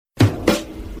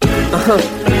Yeah,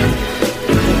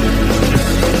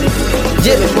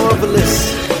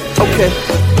 marvelous. Okay.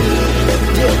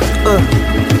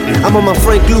 Yeah. I'm on my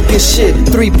Frank Lucas shit.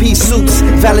 3-piece suits,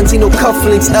 Valentino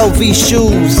cufflinks, LV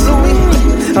shoes.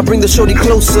 I bring the shorty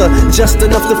closer, just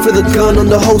enough to feel the gun on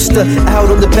the holster. Out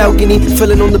on the balcony,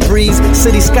 feeling on the breeze.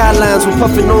 City skylines, we're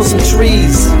puffing on some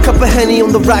trees. Cup of Henny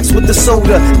on the rocks with the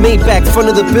soda. Maybach, front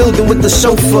of the building with the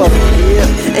chauffeur.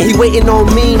 Yeah. And he waiting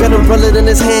on me, got an umbrella in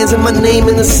his hands and my name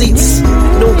in the seats.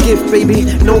 No gift, baby,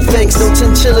 no thanks, no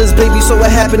chinchillas, baby. So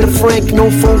what happened to Frank? No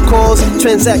phone calls,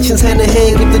 transactions hand in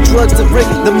hand. Give the drugs to Rick,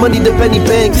 the money to Benny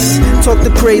Banks. Talk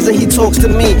the craze and he talks to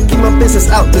me. Keep my business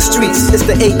out the streets. It's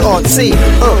the ART.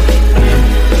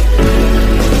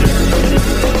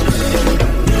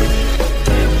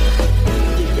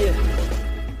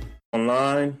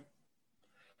 Online.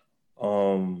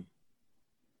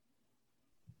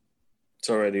 It's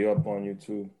already up on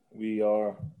YouTube. We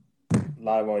are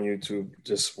live on YouTube.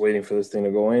 Just waiting for this thing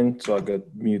to go in so I could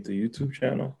mute the YouTube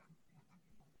channel.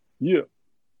 Yeah.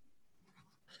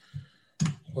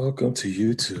 Welcome to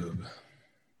YouTube.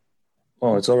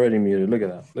 Oh, it's already muted. Look at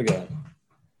that. Look at that.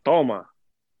 Toma.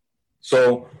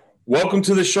 So, welcome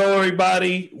to the show,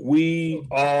 everybody. We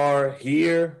are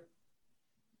here.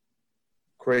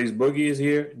 Craze Boogie is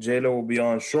here. J-Lo will be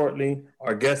on shortly.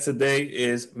 Our guest today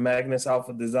is Magnus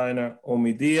Alpha designer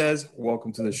Hommy Diaz.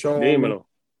 Welcome to the show. Dímelo.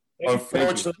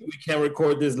 Unfortunately, we can't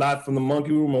record this live from the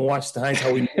monkey room and watch the Heinz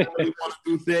how we normally want to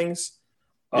do things.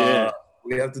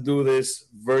 We have to do this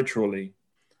virtually.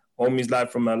 Homie's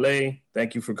live from LA.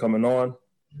 Thank you for coming on.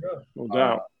 Yeah, no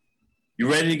doubt. You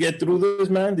ready to get through this,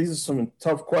 man? These are some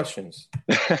tough questions.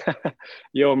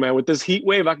 Yo, man, with this heat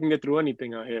wave, I can get through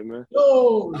anything out here, man.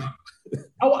 Yo,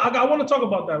 I want to talk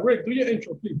about that. Rick, do your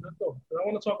intro, please. Let's go. I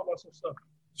want to talk about some stuff.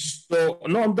 So,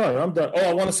 no, I'm done. Oh,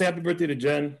 I want to say happy birthday to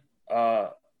Jen, yes.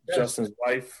 Justin's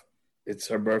wife. It's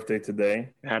her birthday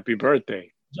today. Happy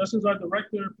birthday. Justin's our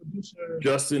director, producer.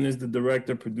 Justin is the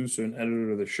director, producer, and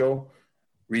editor of the show.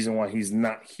 Reason why he's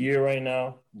not here right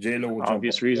now. J-Lo will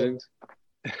obvious reasons.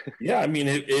 Yeah, I mean,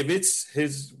 if it's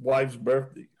his wife's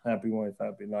birthday, happy wife,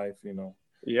 happy life, you know.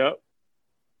 Yep.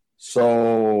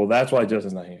 So that's why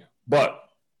Justin's not here. But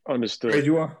understood. Hey,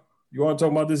 you want to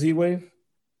talk about this heat wave?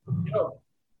 Yo,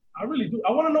 I really do.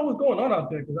 I want to know what's going on out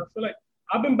there because I feel like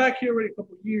I've been back here already a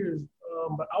couple of years,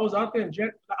 but I was out there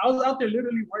I was out there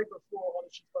literally right before all the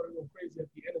shit started going crazy at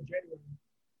the end of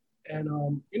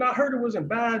January. And I heard it wasn't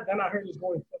bad. Then I heard it's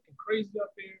going fucking crazy out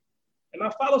there. And I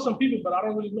follow some people, but I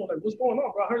don't really know, like, what's going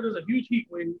on, bro? I heard there's a huge heat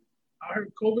wave. I heard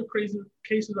COVID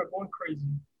cases are going crazy.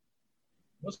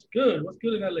 What's good? What's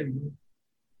good in LA, bro?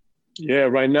 Yeah,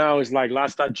 right now it's like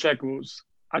last I checked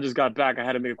I just got back. I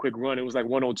had to make a quick run. It was like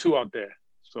 102 out there.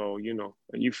 So,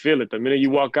 and you feel it. The minute you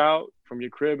walk out from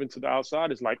your crib into the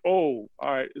outside, it's like, oh,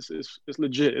 all right, it's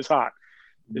legit. It's hot.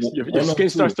 Your skin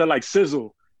starts to like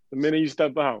sizzle the minute you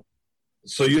step out.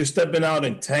 So you're stepping out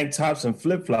in tank tops and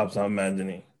flip-flops, I'm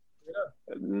imagining.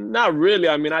 Not really.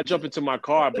 I mean, I jump into my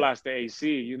car, I blast the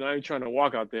AC. I ain't trying to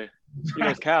walk out there.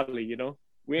 It's Cali,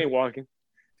 We ain't walking.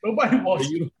 Nobody walks.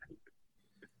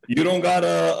 You don't got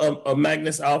a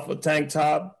Magnus Alpha tank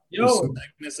top? Yo. Some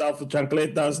Magnus Alpha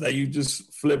chancletas that you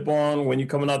just flip on when you're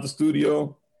coming out the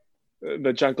studio?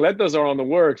 The chancletas are on the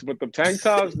works, but the tank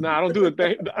tops, nah, I don't do the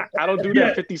thing. I don't do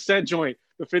that 50 Cent joint.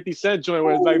 The 50 Cent joint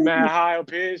where it's like mad high up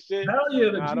here and shit. Hell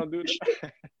yeah. Nah, I don't do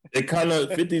that. It kind of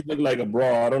 50s look like a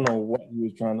bra. I don't know what he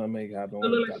was trying to make happen. It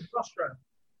look like a bra strap.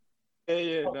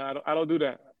 Yeah. Nah, I don't do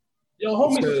that. Yo,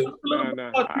 homie,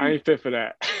 nah, I ain't fit for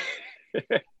that.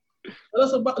 Tell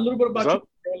us a little bit about you,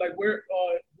 bro. Like where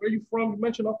you from? You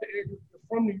mentioned off the air you're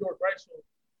from New York, right? So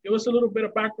give us a little bit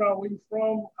of background. Where you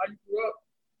from? How you grew up?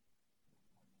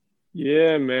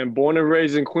 Yeah, man. Born and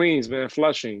raised in Queens, man.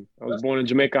 Flushing. I was born in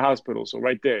Jamaica Hospital, so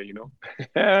right there,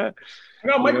 I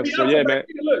got Mike Diaz. So yeah, man.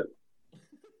 Look.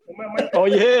 Oh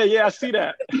yeah, I see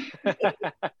that.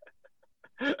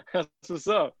 That's what's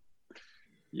up.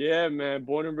 Yeah, man.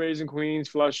 Born and raised in Queens,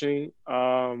 Flushing.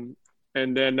 And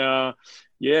then man,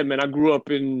 I grew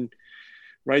up in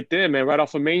right there, man, right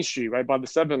off of Main Street, right by the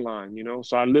 7 line,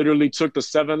 So I literally took the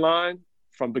 7 line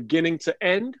from beginning to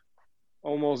end.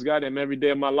 Almost got him every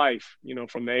day of my life,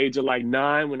 from the age of like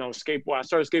 9 when I was skateboarding. I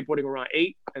started skateboarding around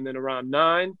 8 and then around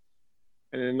 9.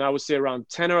 And then I would say around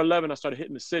 10 or 11, I started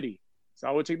hitting the city. So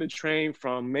I would take the train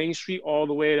from Main Street all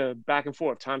the way to back and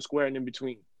forth, Times Square and in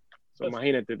between. So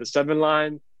imagínate, the 7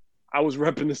 line, I was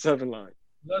repping the 7 line.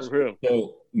 For real.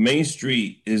 So Main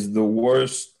Street is the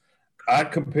worst. I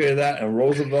compare that and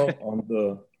Roosevelt on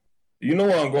the, you know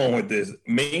where I'm going with this.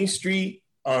 Main Street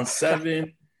on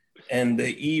 7 and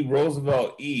the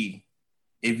Roosevelt E.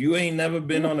 If you ain't never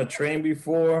been on a train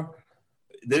before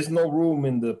there's no room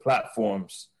in the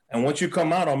platforms. And once you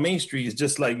come out on Main Street, it's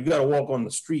just like you got to walk on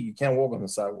the street. You can't walk on the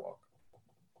sidewalk.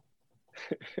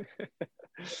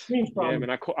 Yeah, man,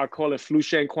 I call it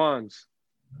Flushan Kwans.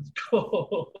 Let's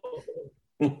go.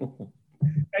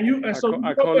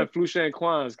 I call it Flushan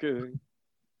Kwans.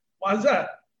 Why is that?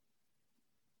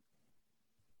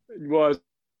 Well,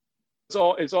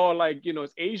 it's all like, you know,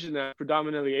 it's Asian,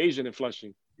 predominantly Asian in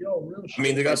Flushing. Yo, real shit. I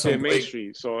mean, they got some Main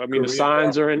Street. So I mean, the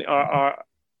signs are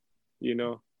you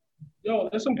know. Yo,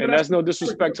 there's some. And that's no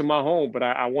disrespect to my home, but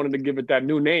I wanted to give it that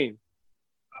new name.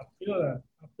 I feel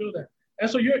that. And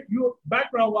so your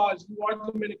background wise, you are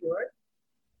Dominican, right?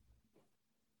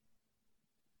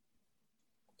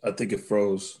 I think it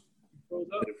froze. Froze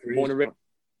up. Born and raised.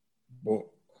 Well,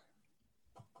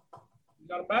 You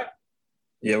got him back?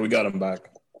 yeah, we got him back.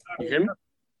 You hear me?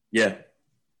 Yeah.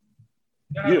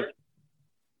 Yeah.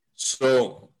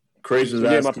 So Crazy was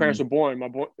Yeah, asking. my parents were born. My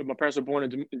parents were born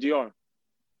in DR.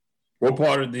 What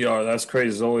part of DR? That's Crazy.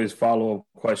 It's always follow-up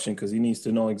question because he needs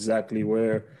to know exactly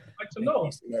where. I'd like to know. He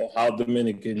needs to know how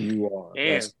Dominican you are.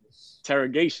 Damn.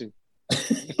 Interrogation.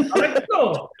 I'd like to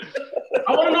know.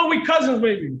 I want to know we cousins,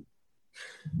 maybe.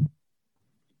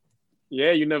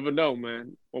 Yeah, you never know,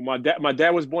 man. Well, my dad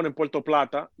was born in Puerto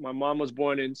Plata. My mom was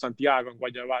born in Santiago, in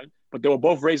Guayabal. But they were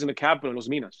both raised in the capital, in Los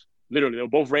Minas. Literally, they were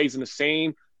both raised in the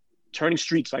same turning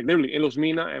streets, like literally in Los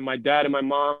Minas. And my dad and my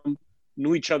mom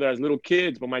knew each other as little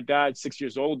kids, but my dad's 6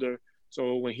 years older.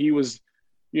 So when he was,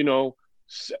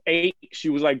 8, she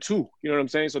was like 2. You know what I'm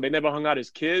saying? So they never hung out as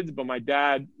kids, but my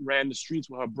dad ran the streets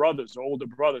with her brothers, her older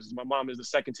brothers. My mom is the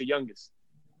second to youngest.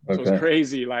 Okay. So it's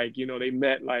crazy. Like, they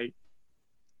met like.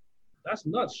 That's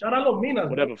nuts. Shout out Los Minas.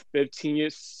 Whatever,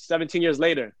 17 years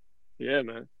later. Yeah,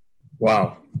 man.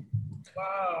 Wow.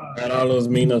 Shout out Los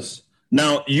Minas.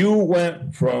 Now, you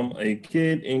went from a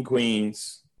kid in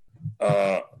Queens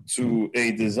to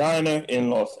a designer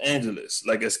in Los Angeles,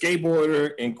 like a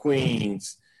skateboarder in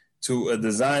Queens to a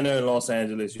designer in Los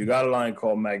Angeles. You got a line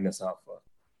called Magnus Alpha.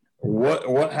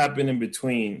 What happened in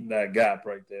between that gap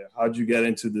right there? How'd you get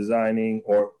into designing,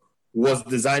 or was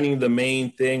designing the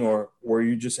main thing, or were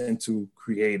you just into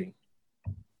creating?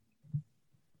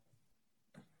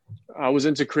 I was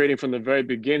into creating from the very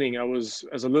beginning. As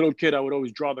a little kid, I would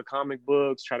always draw the comic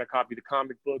books, try to copy the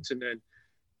comic books. And then,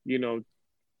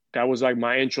 that was like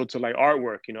my intro to like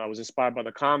artwork. I was inspired by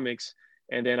the comics.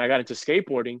 And then I got into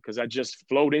skateboarding because I just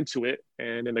flowed into it.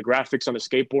 And then the graphics on the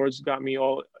skateboards got me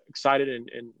all excited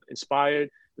and inspired.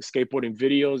 The skateboarding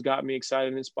videos got me excited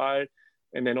and inspired.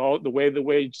 And then all the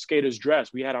way skaters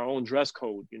dress, we had our own dress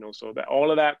code, so that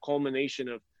all of that culmination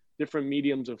of different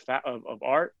mediums of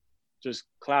art just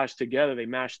clashed together. They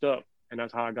mashed up, and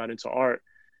that's how I got into art.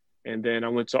 And then I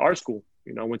went to art school.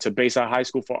 I went to Bayside High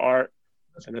School for art,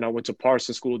 and then I went to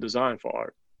Parsons School of Design for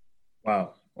art.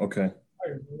 Wow. Okay.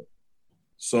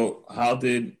 So how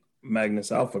did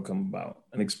Magnus Alpha come about?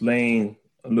 And explain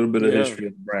a little bit of history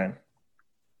of the brand.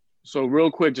 So real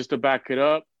quick, just to back it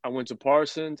up, I went to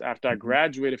Parsons. After I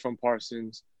graduated from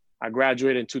Parsons, I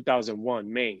graduated in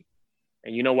 2001, May.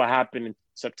 And you know what happened in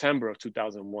September of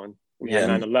 2001? We had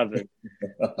 9/11.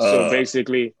 So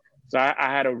basically, I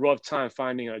had a rough time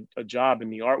finding a job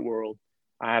in the art world.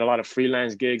 I had a lot of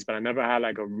freelance gigs, but I never had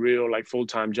like a real like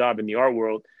full-time job in the art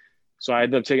world. So I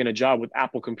ended up taking a job with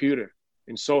Apple Computer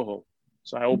in Soho.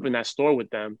 So I opened that store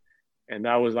with them. And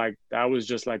that was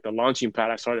just like the launching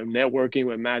pad. I started networking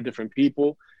with mad different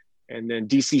people. And then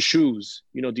DC Shoes,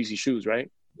 DC Shoes,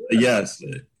 right? Yes.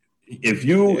 If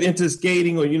you into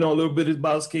skating or a little bit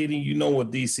about skating, you know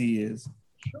what DC is.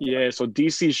 Yeah, so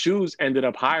DC Shoes ended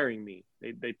up hiring me.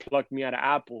 They plucked me out of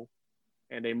Apple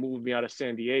and they moved me out of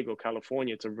San Diego,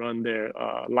 California to run their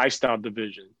lifestyle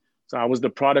division. So I was the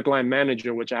product line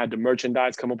manager, which I had the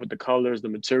merchandise, come up with the colors, the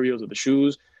materials of the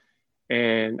shoes.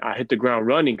 And I hit the ground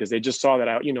running because they just saw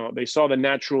that they saw the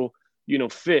natural,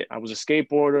 fit. I was a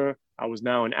skateboarder. I was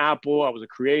now in Apple. I was a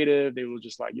creative. They were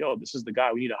just like, yo, this is the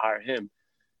guy. We need to hire him.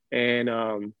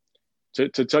 And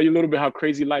to tell you a little bit how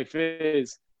crazy life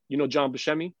is, John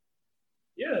Buscemi?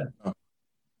 Yeah.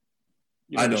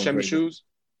 I know Buscemi Shoes?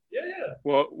 Yeah.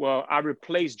 Well, I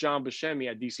replaced John Buscemi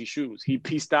at DC Shoes. He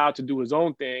pieced out to do his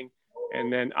own thing.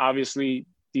 And then obviously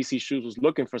DC Shoes was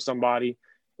looking for somebody.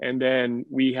 And then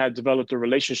we had developed a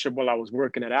relationship while I was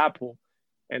working at Apple.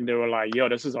 And they were like, yo,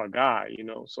 this is our guy,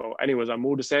 So anyways, I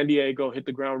moved to San Diego, hit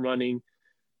the ground running,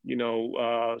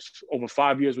 over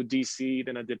 5 years with DC.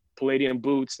 Then I did Palladium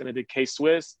Boots. Then I did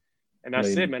K-Swiss. And that's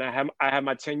it, man. I had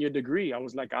my 10-year degree. I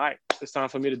was like, all right, it's time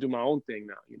for me to do my own thing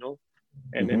now,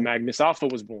 And then Magnus Alpha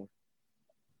was born.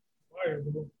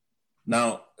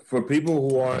 Now, for people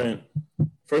who aren't,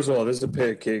 first of all, this is a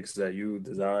pair of kicks that you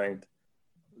designed.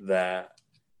 that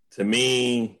to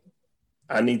me,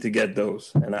 I need to get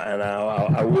those, and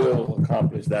I will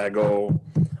accomplish that goal.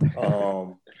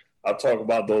 I'll talk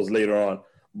about those later on.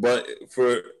 But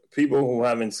for people who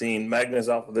haven't seen Magnus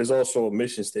Alpha, there's also a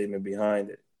mission statement behind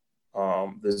it.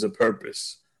 There's a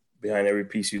purpose behind every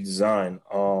piece you design.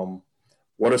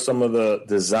 What are some of the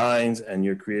designs and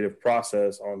your creative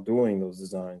process on doing those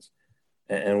designs?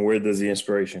 And where does the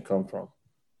inspiration come from?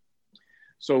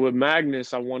 So with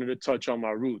Magnus, I wanted to touch on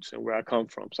my roots and where I come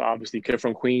from. So obviously, kid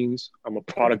from Queens. I'm a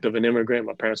product of an immigrant.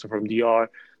 My parents are from DR.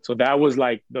 So that was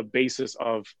like the basis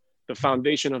of the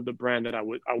foundation of the brand that I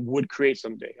would create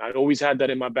someday. I always had that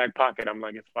in my back pocket. I'm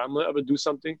like, if I'm gonna ever do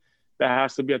something, that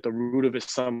has to be at the root of it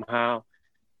somehow,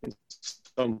 in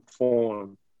some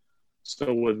form.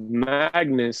 So with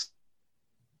Magnus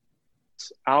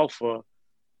Alpha,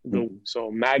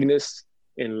 so Magnus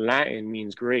in Latin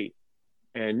means great,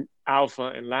 and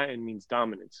Alpha in Latin means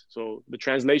dominance. So the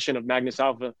translation of Magnus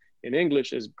Alpha in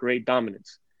English is great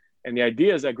dominance. And the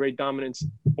idea is that great dominance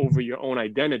over your own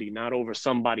identity, not over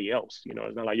somebody else. You know,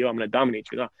 it's not like, yo, I'm going to dominate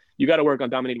you. No, you got to work on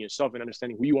dominating yourself and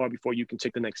understanding who you are before you can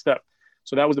take the next step.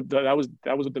 So that was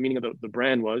what the meaning of the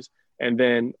brand was. And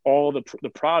then all the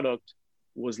product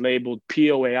was labeled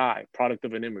POAI, product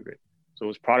of an immigrant. So it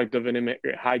was product of an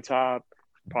immigrant, high top,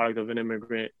 product of an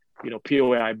immigrant, you know,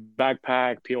 POAI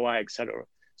backpack, POI, etc.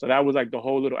 So that was like the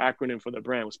whole little acronym for the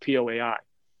brand was POAI.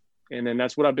 And then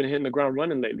that's what I've been hitting the ground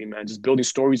running lately, man. Just building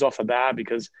stories off of that,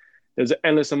 because there's an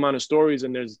endless amount of stories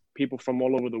and there's people from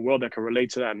all over the world that can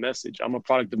relate to that message. I'm a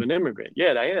product of an immigrant.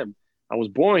 Yeah, I am. I was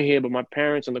born here, but my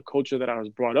parents and the culture that I was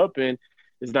brought up in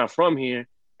is not from here.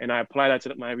 And I apply that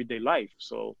to my everyday life.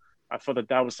 So I felt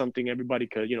that was something everybody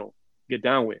could, you know, get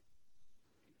down with.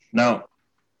 Now,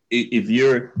 if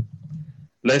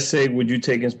let's say, would you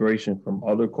take inspiration from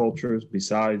other cultures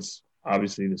besides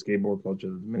obviously the skateboard culture,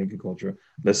 the Dominican culture?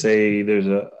 Let's say there's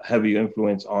a heavy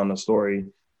influence on a story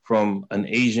from an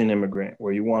Asian immigrant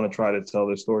where you want to try to tell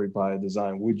their story by a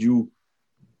design. Would you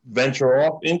venture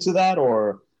off into that,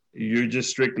 or you're just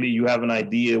strictly, you have an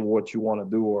idea of what you want to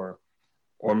do, or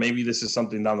maybe this is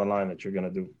something down the line that you're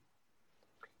going to do?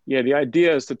 Yeah, the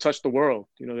idea is to touch the world.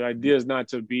 You know, the idea is not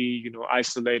to be, you know,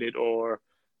 isolated or,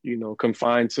 you know,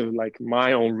 confined to like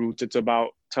my own roots. It's about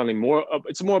telling more.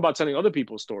 It's more about telling other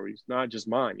people's stories, not just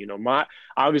mine. You know, my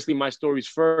story's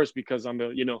first because I'm the,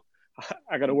 you know,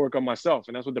 I got to work on myself,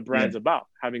 and that's what the brand's about,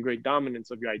 having great dominance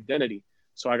of your identity.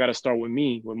 So I got to start with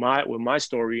me, with my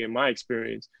story and my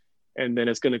experience, and then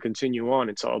it's going to continue on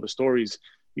into all the stories,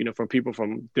 you know, from people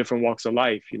from different walks of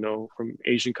life, you know, from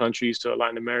Asian countries to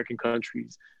Latin American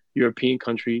countries, European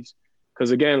countries,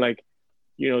 because again, like,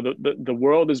 you know, the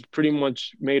world is pretty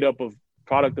much made up of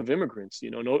product of immigrants.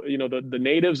 You know, the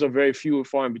natives are very few and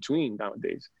far in between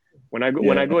nowadays. When I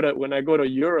go to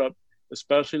Europe,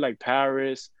 especially like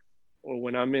Paris, or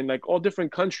when I'm in like all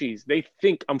different countries, they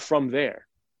think I'm from there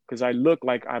because I look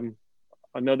like I'm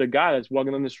another guy that's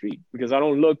walking on the street, because I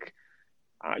don't look,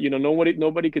 you know,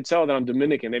 nobody could tell that I'm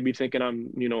Dominican. They'd be thinking I'm,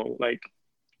 you know, like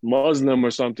Muslim or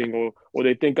something, or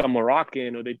they think I'm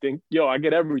Moroccan, or they think, yo, I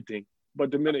get everything but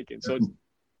Dominican. So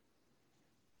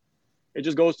it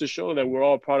just goes to show that we're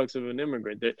all products of an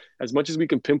immigrant. That as much as we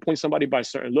can pinpoint somebody by a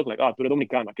certain look, like, oh, tú eres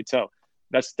dominicano, I could tell.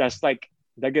 That's like,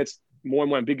 that gets more and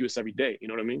more ambiguous every day. You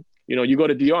know what I mean? You know, you go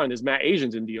to DR and there's mad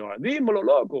Asians in DR. Dímelo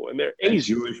loco, and they're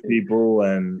Asian. Jewish people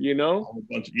and, you know?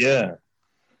 Yeah.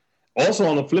 Also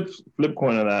on the flip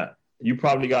coin of that, you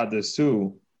probably got this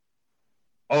too.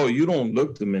 Oh, you don't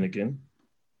look Dominican.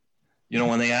 You know,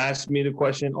 when they ask me the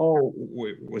question, oh,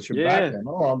 what's your background?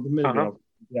 Oh, I'm Dominican.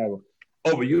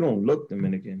 Oh, but you don't look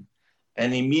Dominican.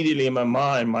 And immediately in my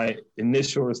mind, my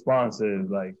initial response is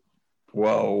like,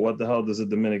 well, what the hell does a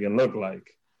Dominican look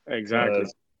like? Exactly.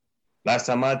 Last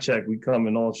time I checked, we come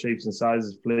in all shapes and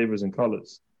sizes, flavors, and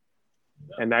colors.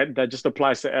 And that just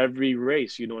applies to every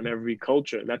race, you know, and every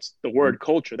culture. That's the word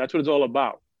culture. That's what it's all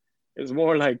about. It's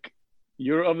more like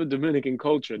you're of the Dominican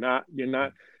culture, you're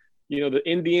not, you know, the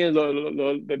Indians,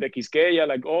 the Quisqueya,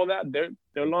 like all that,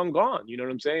 they're long gone. You know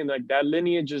what I'm saying? Like that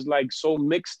lineage is like so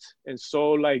mixed and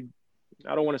so like,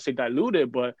 I don't want to say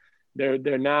diluted, but they have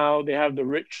the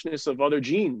richness of other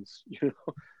genes. You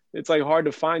know, it's like hard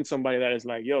to find somebody that is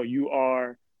like, yo, you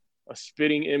are a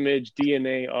spitting image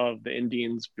DNA of the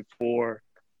Indians before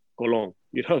Colón.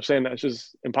 You know what I'm saying? That's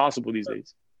just impossible these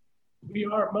days. We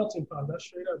are a melting pot. That's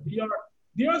straight up.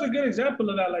 DR is a good example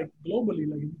of that, like globally.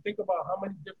 Like if you think about how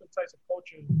many different types of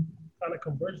cultures kind of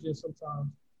converge there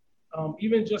sometimes.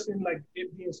 Even just in like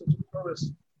it being such a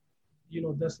tourist, you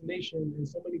know, destination, and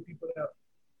so many people that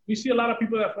we see a lot of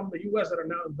people that from the US that are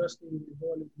now investing and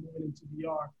moving into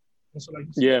DR. And so like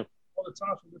you see all the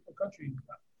time from different countries.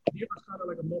 You're kind of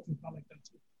like a melting pot like that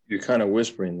too. You're kind of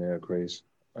whispering there, Grace.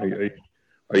 Are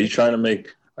you trying to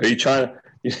make? Are you trying to?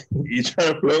 You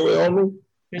trying to flirt with Homie?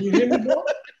 Can you hear me, bro?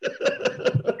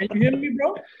 Can you hear me,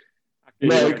 bro?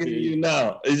 No, I can hear you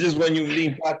now. It's just when you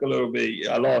lean back a little bit,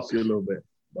 I lost you a little bit.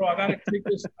 Bro, I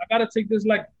gotta take this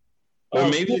like. Or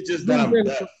maybe it's just that I'm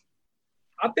deaf.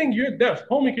 I think you're deaf,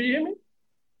 homie. Can you hear me?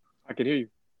 I can hear you.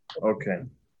 Okay.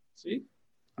 See?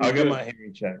 I'll get my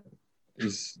hearing checked.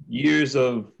 It's years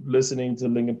of listening to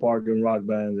Linkin Park and rock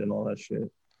bands and all that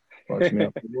shit. Fucks me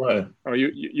up. What? Are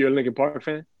you're a Linkin Park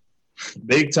fan?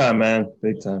 Big time, man.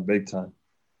 Big time. Big time.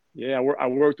 Yeah, I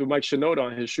worked with Mike Shinoda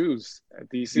on his shoes at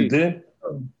DC. You did?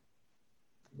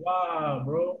 Wow,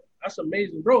 bro. That's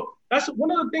amazing, bro. That's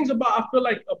one of the things I feel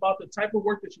like about the type of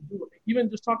work that you do. Even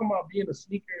just talking about being a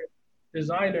sneaker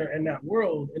designer in that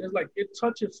world, and it's like it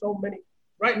touches so many.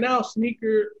 Right now,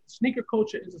 sneaker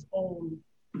culture is its own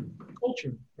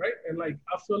culture, right? And like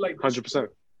I feel like 100%.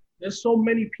 There's so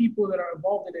many people that are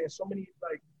involved in it. So many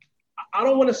like I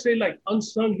don't want to say like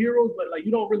unsung heroes, but like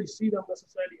you don't really see them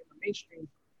necessarily in the mainstream.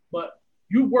 But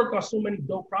you work on so many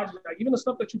dope projects. Like even the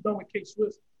stuff that you've done with K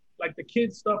Swiss, like the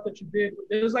kids stuff that you did.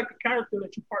 There's like a character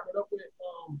that you partnered up with.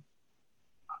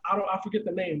 I forget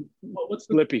the name. What's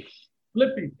the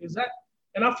Flippy? Is that?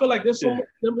 And I feel like there's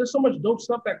so much dope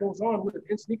stuff that goes on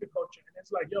within sneaker culture, and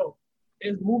it's like, yo,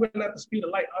 it's moving at the speed of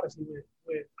light. Honestly,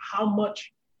 with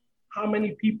how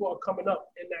many people are coming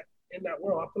up in that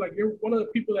world. I feel like you're one of the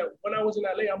people that when I was in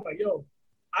LA, I'm like, yo,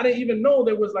 I didn't even know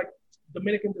there was like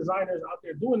Dominican designers out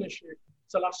there doing this shit.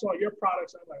 Till I saw your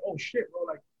products, I'm like, oh shit, bro.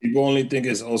 Like people only think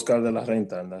it's Oscar de la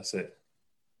Renta, and that's it.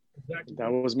 Exactly.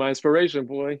 That was my inspiration,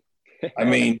 boy. I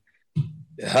mean,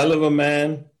 hell of a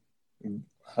man,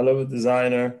 hell of a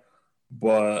designer,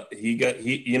 but he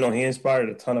inspired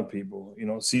a ton of people. You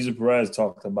know, Cesar Perez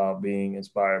talked about being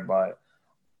inspired by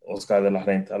Oscar de la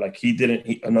Renta. Like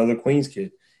another Queens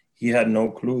kid. He had no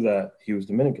clue that he was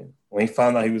Dominican. When he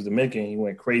found out he was Dominican, he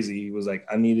went crazy. He was like,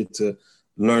 I needed to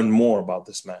learn more about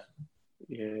this man.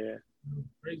 Yeah.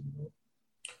 Crazy, bro.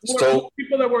 So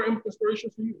people that were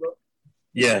inspirations for you, bro.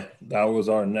 Yeah, that was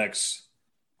our next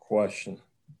question.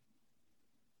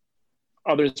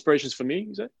 Other inspirations for me,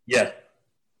 you said? Yeah.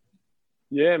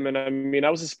 Yeah, man. I mean, I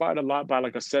was inspired a lot by,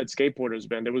 like I said, skateboarders,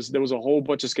 man. There was a whole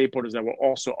bunch of skateboarders that were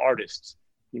also artists.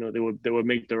 You know, they would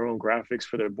make their own graphics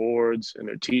for their boards and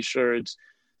their T-shirts.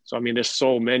 So, I mean, there's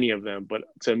so many of them. But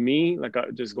to me, like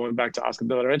just going back to Oscar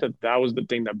de la Renta, that was the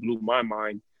thing that blew my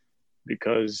mind.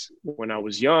 Because when I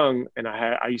was young and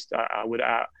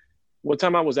one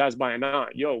time I was asked by an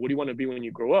aunt, yo, what do you want to be when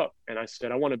you grow up? And I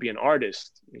said, I want to be an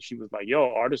artist. And she was like,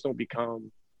 yo, artists don't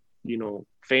become,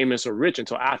 famous or rich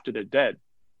until after they're dead,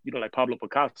 like Pablo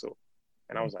Picasso.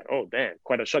 And I was like, oh, damn,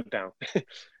 quite a shutdown.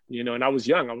 And I was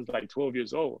young. I was like 12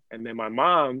 years old. And then my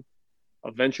mom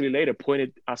eventually later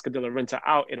pointed Oscar de la Renta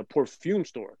out in a perfume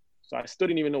store. So I still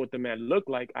didn't even know what the man looked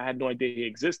like. I had no idea he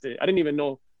existed. I didn't even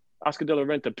know Oscar de la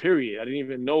Renta, period. I didn't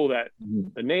even know that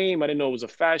the name. I didn't know it was a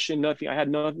fashion, nothing. I had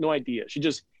no idea. She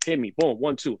just hit me, boom,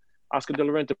 1, 2. Oscar de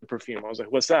la Renta perfume. I was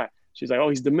like, what's that? She's like, oh,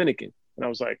 he's Dominican. And I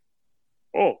was like,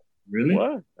 oh, really?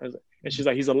 What? And she's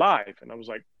like, he's alive. And I was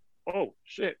like, oh,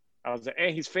 shit. I was like,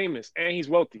 and he's famous, and he's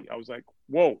wealthy. I was like,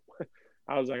 whoa.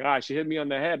 I was like, she hit me on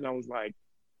the head. And I was like,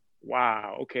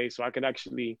 wow, okay, so I can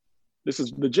actually, this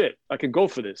is legit. I can go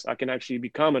for this. I can actually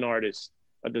become an artist,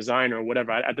 a designer, or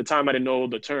whatever. At the time, I didn't know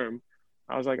the term.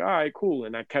 I was like, all right, cool.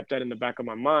 And I kept that in the back of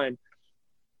my mind.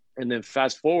 And then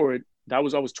fast forward, I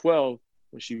was 12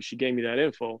 when she gave me that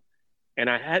info. And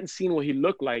I hadn't seen what he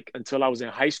looked like until I was in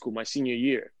high school, my senior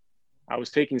year. I was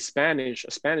taking a Spanish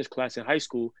class in high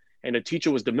school, and the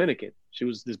teacher was Dominican. She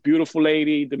was this beautiful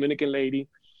lady, Dominican lady.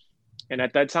 And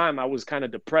at that time, I was kind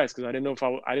of depressed because I didn't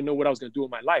know what I was going to do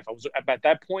with my life. At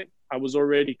that point, I was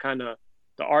already kind of,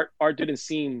 the art didn't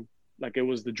seem like it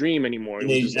was the dream anymore. It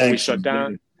was just always shut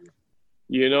down,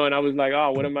 and I was like,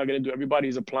 oh, what am I going to do?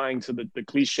 Everybody's applying to the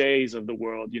cliches of the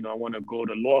world. I want to go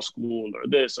to law school or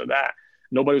this or that.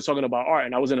 Nobody was talking about art,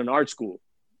 and I was in an art school.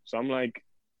 So I'm like,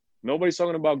 nobody's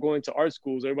talking about going to art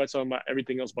schools. Everybody's talking about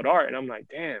everything else but art. And I'm like,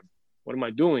 damn, what am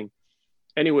I doing?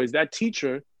 Anyways, that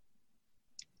teacher,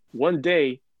 one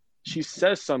day, she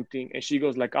says something, and she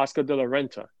goes like Oscar de la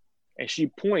Renta. And she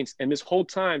points, and this whole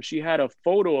time, she had a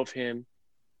photo of him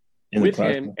with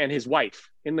him and his wife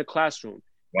in the classroom.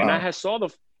 Wow. And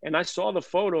I saw the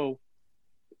photo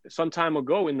some time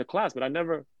ago in the class, but I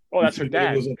never, that's her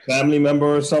dad. It was a family member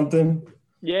or something?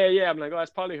 Yeah. I'm like, that's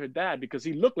probably her dad because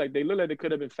they looked like they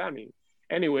could have been family.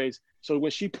 Anyways, so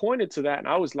when she pointed to that, and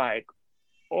I was like,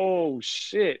 oh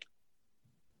shit.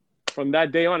 From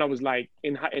that day on, I was like,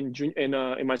 in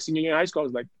my senior year in high school, I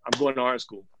was like, I'm going to art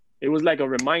school. it was like a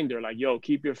reminder, like, yo,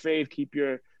 keep your faith, keep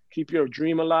your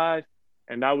dream alive.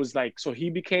 And that was like, so he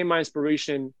became my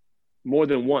inspiration more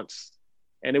than once.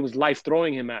 And it was life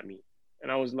throwing him at me.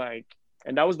 And I was like,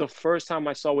 and that was the first time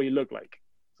I saw what he looked like.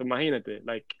 So imagínate,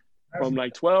 like from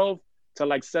like 12 to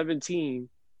like 17,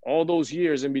 all those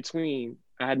years in between,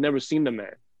 I had never seen the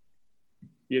man.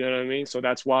 You know what I mean? So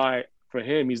that's why for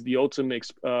him, he's the ultimate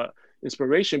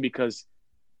inspiration, because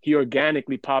he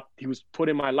organically popped. He was put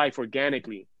in my life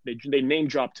organically. They name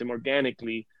dropped him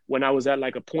organically when I was at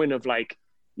like a point of like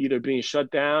either being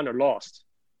shut down or lost.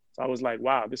 So I was like,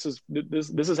 wow, this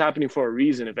is happening for a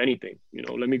reason, if anything. You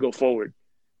know, let me go forward.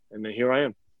 And then here I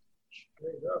am.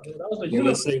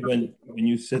 Let's say when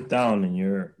you sit down and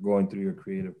you're going through your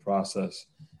creative process,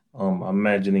 I'm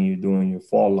imagining you doing your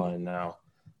fall line now.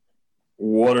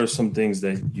 What are some things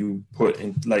that you put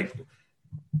in, like,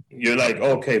 you're like,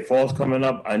 okay, fall's coming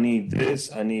up, I need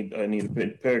this, I need a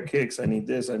pair of kicks, I need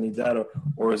this, I need that,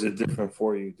 or is it different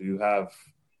for you? Do you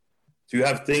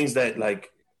have things that,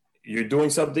 like, you're doing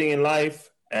something in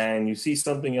life and you see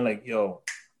something, you're like, yo,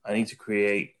 I need to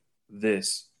create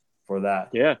this for that?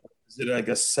 Yeah. Is it like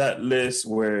a set list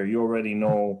where you already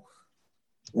know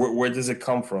where does it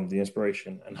come from, the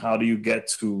inspiration, and how do you get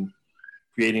to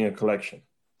creating a collection?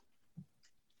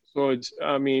 So it's,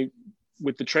 I mean,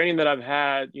 with the training that I've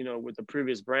had, you know, with the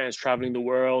previous brands traveling the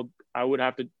world, I would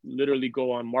have to literally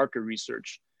go on market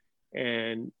research.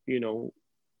 And, you know,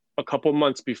 a couple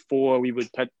months before we would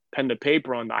pen the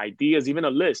paper on the ideas, even a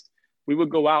list, we would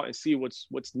go out and see what's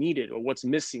needed or what's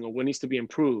missing or what needs to be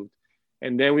improved.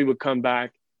 And then we would come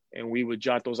back and we would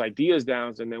jot those ideas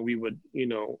down, and then we would, you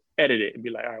know, edit it and be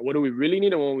like, all right, what do we really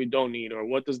need and what we don't need? Or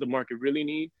what does the market really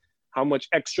need? How much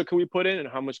extra can we put in and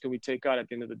how much can we take out at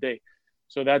the end of the day?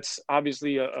 So that's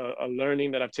obviously a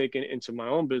learning that I've taken into my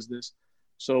own business.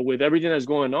 So with everything that's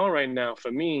going on right now,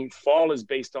 for me, fall is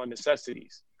based on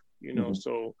necessities, you know.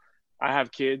 So I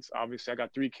have kids, obviously I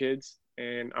got 3 kids,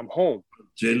 and I'm home.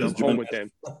 Jayla's home with them.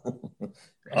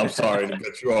 I'm sorry to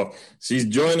cut you off. She's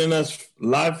joining us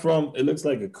live from, it looks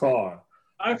like a car.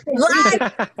 Live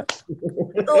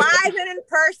and in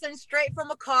person, straight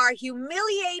from a car,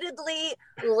 humiliatedly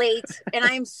late. And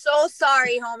I'm so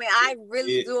sorry, homie. I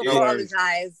really do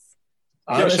apologize.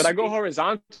 Yo, should I go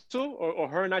horizontal or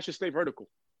her and I should stay vertical?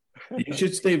 You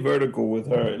should stay vertical with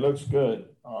her. It looks good.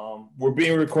 We're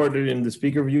being recorded in the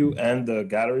speaker view and the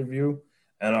gallery view.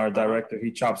 And our director,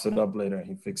 he chops it up later and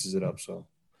he fixes it up. So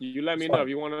you let me know if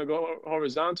you want to go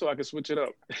horizontal. I can switch it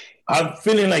up. I'm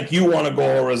feeling like you want to go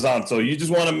horizontal. You just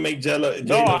want to make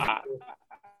Jayla.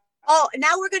 Oh,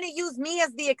 now we're gonna use me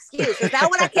as the excuse. Is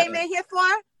that what I came in here for?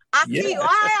 I see you.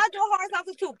 I'll do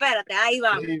horizontal too. Espérate, ahí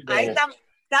vamos. Ahí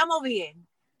estamos bien.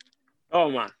 Oh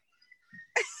my.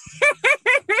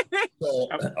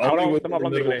 Ahora estamos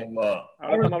hablando inglés.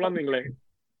 Ahora estamos hablando inglés.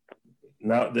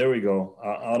 Now, there we go.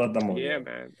 Yeah,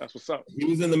 man. That's what's up. He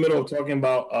was in the middle of talking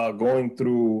about going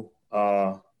through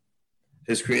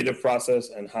his creative process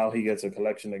and how he gets a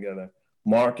collection together.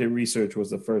 Market research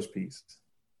was the first piece.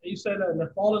 You said that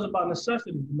the fall is about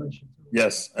necessity, you mentioned.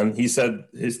 Yes, and he said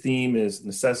his theme is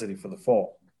necessity for the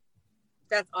fall.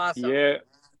 That's awesome. Yeah.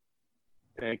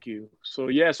 Thank you. So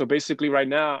basically right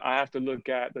now I have to look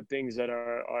at the things that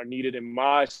are needed in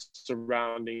my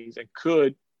surroundings and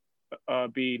could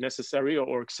be necessary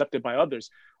or accepted by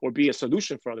others or be a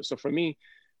solution for others. So for me,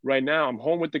 right now, I'm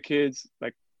home with the kids.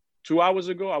 Like 2 hours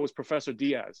ago, I was Professor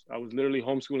Diaz. I was literally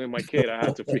homeschooling my kid. I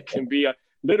had to freaking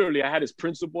I had his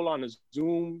principal on a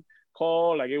Zoom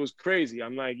call. Like, it was crazy.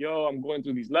 I'm like, yo, I'm going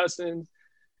through these lessons.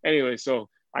 Anyway, so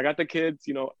I got the kids.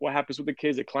 You know, what happens with the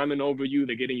kids? They're climbing over you.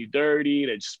 They're getting you dirty.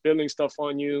 They're spilling stuff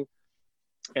on you.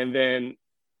 And then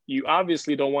you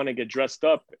obviously don't want to get dressed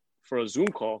up for a Zoom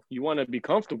call. You want to be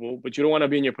comfortable, but you don't want to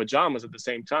be in your pajamas at the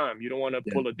same time. You don't want to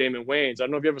pull a Damon Wayans. I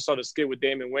don't know if you ever saw the skit with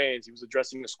Damon Wayans. He was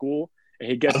addressing the school and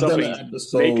he gets up and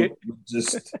he's naked.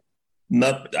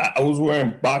 I was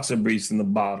wearing boxer briefs in the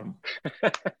bottom.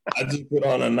 I just put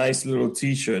on a nice little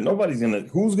t-shirt.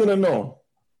 Who's gonna know?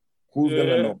 Who's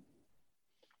gonna know?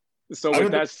 So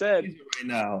with that said, right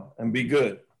now and be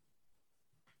good.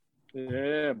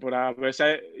 Yeah, but a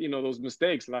veces, you know, those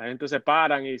mistakes, la gente se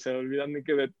paran y se olvidan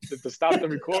to stop the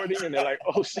recording and they're like,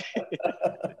 oh shit.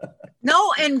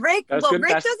 No, and Rick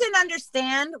doesn't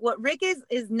understand what Rick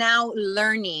is now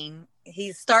learning.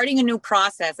 He's starting a new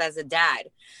process as a dad.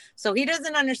 So he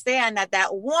doesn't understand that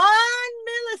 1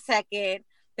 millisecond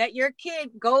that your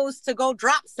kid goes to go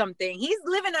drop something, he's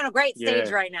living on a great stage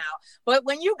right now. But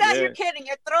when you got your kid and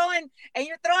you're throwing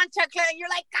chocolate and you're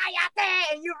like,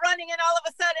 cállate, and you're running and all of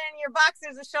a sudden your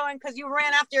boxers are showing because you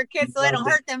ran after your kids so they don't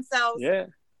hurt themselves.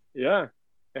 Yeah.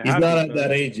 He's not at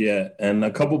that age yet. And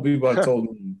a couple people have told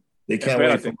me they can't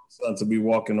wait for my son to be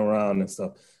walking around and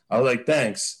stuff. I was like,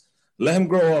 thanks. Let him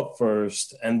grow up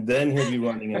first, and then he'll be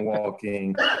running and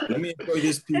walking. Let me enjoy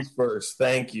this piece first.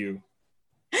 Thank you.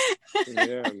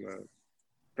 Yeah, man.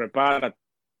 Prepárate.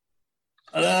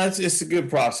 It's a good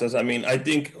process. I mean, I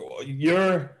think you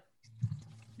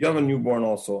have a newborn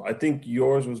also. I think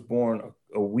yours was born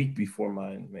a week before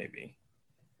mine, maybe.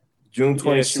 June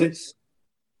 26th?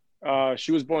 Yeah,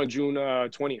 she was born June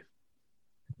 20th.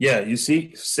 Yeah, you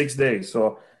see, 6 days.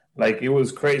 So, like, it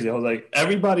was crazy. I was like,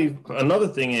 another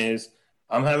thing is,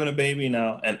 I'm having a baby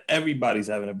now, and everybody's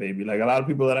having a baby. Like, a lot of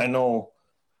people that I know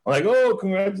are like, oh,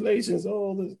 congratulations.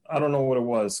 Oh, I don't know what it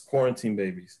was. Quarantine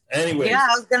babies. Anyway. Yeah,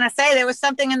 I was going to say, there was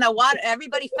something in the water.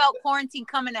 Everybody felt quarantine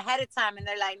coming ahead of time, and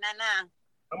they're like, nah.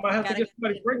 I might have to get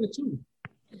somebody pregnant, too.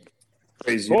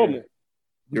 Crazy.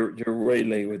 You're way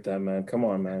late with that, man. Come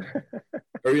on, man.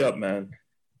 Hurry up, man.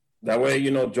 That way,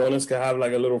 Jonas can have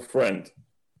like a little friend.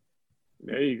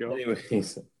 There you go.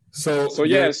 Anyways, so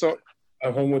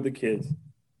I'm home with the kids.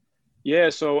 Yeah,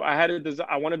 so I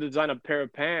wanted to design a pair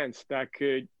of pants that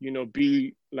could,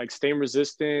 be like stain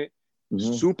resistant,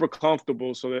 super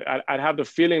comfortable, so that I'd have the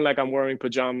feeling like I'm wearing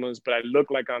pajamas, but I look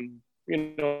like I'm,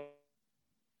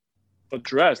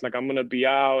 dressed, like I'm gonna be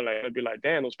out, like I'd be like,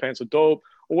 damn, those pants are dope,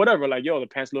 or whatever. Like, yo, the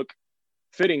pants look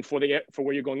fitting for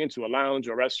where you're going into, a lounge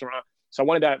or a restaurant. So I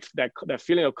wanted that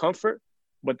feeling of comfort,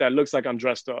 but that looks like I'm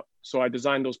dressed up. So I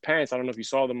designed those pants. I don't know if you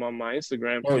saw them on my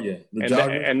Instagram. Oh yeah,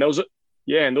 and those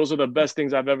are the best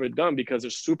things I've ever done because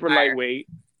they're super lightweight.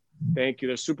 Thank you.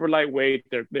 They're super lightweight.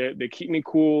 They keep me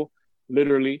cool,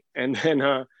 literally. And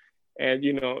then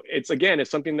it's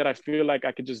something that I feel like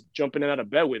I could just jump in and out of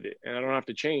bed with it, and I don't have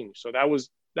to change. So that was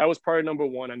part number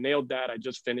one. I nailed that. I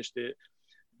just finished it.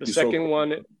 The second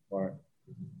one.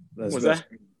 Was that?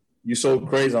 You so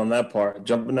crazy on that part,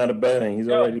 jumping out of bed and he's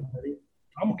already ready.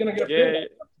 I'm gonna get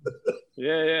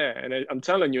yeah. And I'm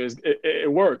telling you,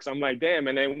 it works. I'm like, damn.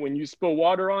 And then when you spill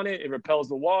water on it, it repels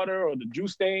the water or the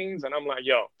juice stains. And I'm like,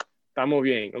 yo, estamos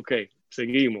bien. Okay,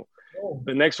 seguimos. Oh.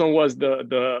 The next one was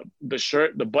the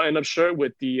shirt, the button-up shirt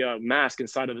with the mask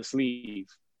inside of the sleeve.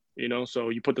 So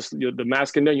you put the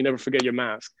mask in there, you never forget your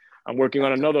mask. I'm working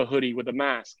on another hoodie with a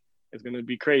mask. It's gonna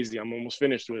be crazy. I'm almost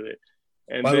finished with it.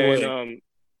 And by the way,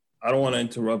 I don't want to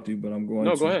interrupt you, but I'm going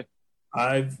to. No, go ahead.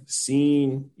 I've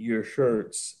seen your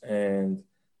shirts and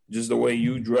just the way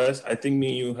you dress. I think me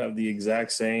and you have the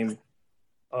exact same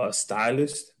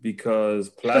stylist because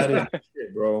plaid is my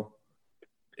shit, bro.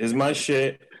 Is my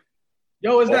shit.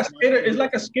 Yo, that skater? It's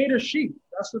like a skater sheet.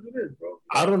 That's what it is, bro.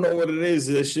 I don't know what it is.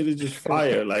 That shit is just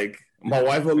fire. Like, my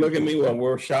wife will look at me when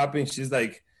we're shopping. She's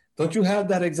like, don't you have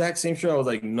that exact same shirt? I was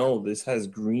like, no, this has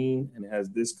green and it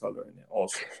has this color in it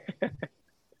also.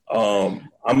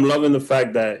 I'm loving the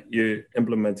fact that you're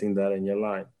implementing that in your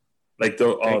line, like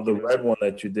the red one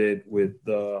that you did with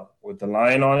the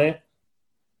lion on it.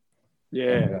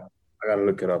 Yeah, I gotta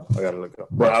look it up.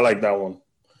 But I like that one.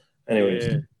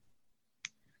 Anyways.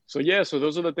 Yeah. So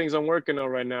those are the things I'm working on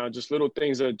right now. Just little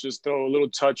things that just throw a little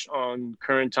touch on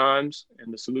current times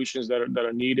and the solutions that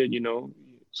are needed.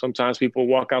 Sometimes people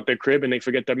walk out their crib and they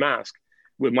forget their mask.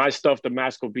 With my stuff, the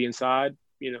mask will be inside,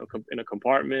 in a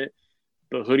compartment.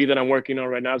 The hoodie that I'm working on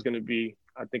right now is going to be,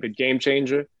 I think, a game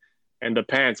changer. And the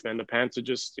pants, man, the pants are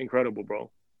just incredible,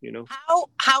 bro.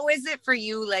 How is it for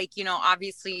you? Like,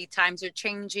 obviously times are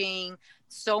changing,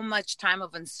 so much time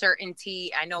of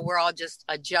uncertainty. I know we're all just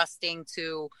adjusting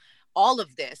to all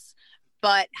of this,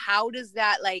 but how does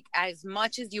that, like, as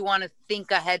much as you want to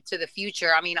think ahead to the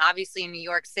future, I mean, obviously in New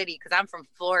York City, because I'm from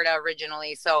Florida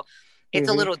originally, so it's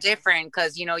a little different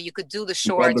because, you could do the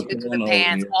shorts, you could do the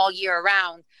pants all year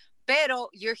round. Pero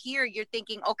you're here, you're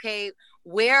thinking, okay,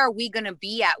 where are we going to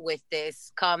be at with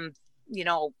this come,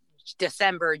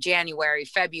 December, January,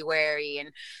 February,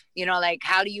 and like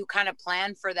how do you kind of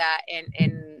plan for that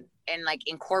and like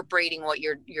incorporating what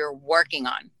you're working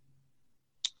on?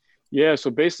 Yeah, so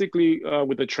basically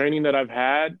with the training that I've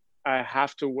had, I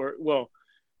have to work,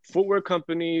 footwear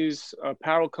companies,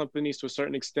 apparel companies to a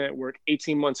certain extent work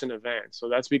 18 months in advance. So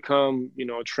that's become,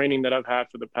 a training that I've had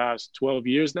for the past 12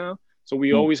 years now. So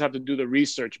we always have to do the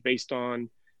research based on,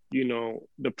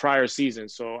 the prior season.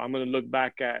 So I'm going to look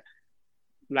back at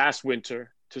last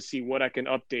winter to see what I can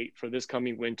update for this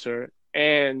coming winter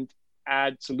and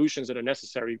add solutions that are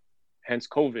necessary, hence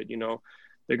COVID.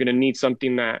 They're going to need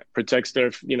something that protects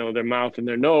their mouth and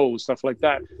their nose, stuff like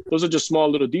that. Those are just small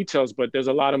little details, but there's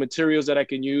a lot of materials that I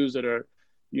can use that are,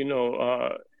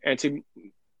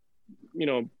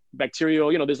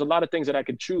 bacterial, there's a lot of things that I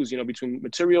could choose, between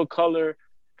material, color,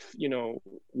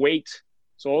 weight.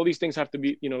 So all these things have to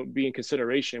be, be in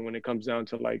consideration when it comes down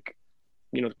to like,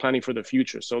 planning for the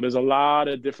future. So there's a lot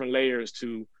of different layers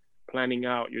to planning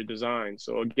out your design.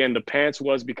 So again, the pants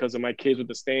was because of my kids with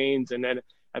the stains. And then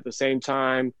at the same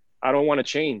time, I don't want to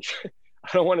change. I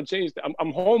don't want to change.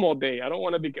 I'm home all day. I don't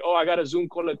want to be, I got a Zoom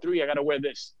call at 3. I got to wear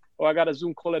this. Oh, I got a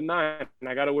Zoom call at 9 and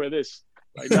I got to wear this.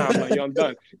 Like, nah, I'm like, yo, I'm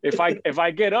done. If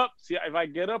I get up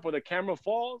or the camera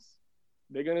falls,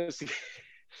 they're going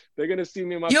to see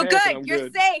me in my You're pants. good. You're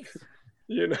safe.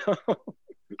 You're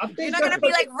not going to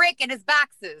be like Rick and his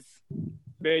boxes.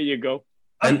 There you go.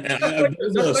 And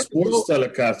there's a sports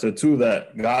telecaster too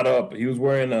that got up. He was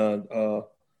wearing a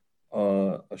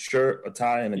shirt, a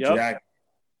tie, and a jacket.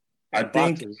 I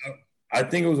think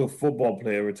it was a football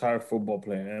player, retired football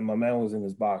player, and my man was in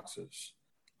his boxers.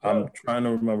 I'm trying to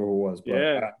remember who it was, but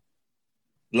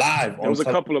live. There was a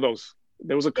couple of those.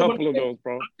 There was a couple of those,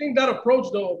 bro. I think that approach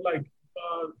though, of like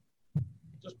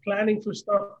just planning for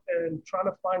stuff and trying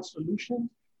to find solutions,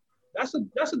 that's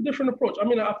a different approach. I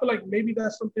mean, I feel like maybe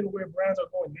that's something where brands are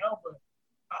going now, but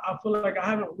I feel like I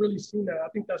haven't really seen that. I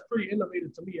think that's pretty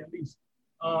innovative to me, at least.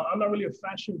 I'm not really a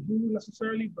fashion guru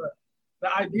necessarily, but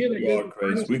the idea that you're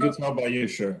crazy. We can talk about your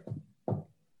shirt.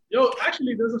 Yo,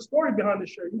 actually, there's a story behind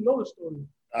this shirt. You know the story.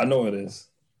 I know it is.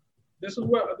 This was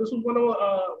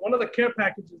one of the care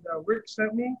packages that Rick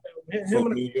sent me.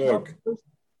 From New York.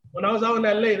 When I was out in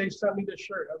LA, they sent me this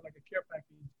shirt as like a care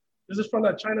package. This is from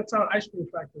the Chinatown ice cream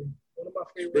factory. One of my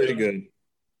favorite. Pretty good.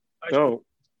 Oh.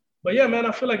 But yeah, man,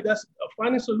 I feel like that's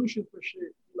finding solutions for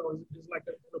shit. Is like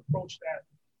an approach that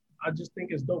I just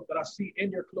think is dope that I see in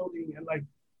your clothing. And like,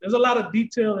 there's a lot of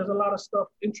detail, there's a lot of stuff,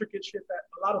 intricate shit, that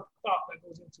a lot of thought that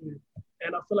goes into it.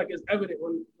 And I feel like it's evident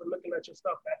when we're looking at your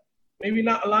stuff that maybe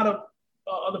not a lot of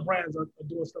other brands are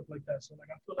doing stuff like that. So like,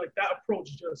 I feel like that approach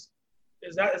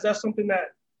is that something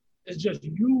that is just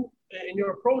you in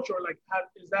your approach, or like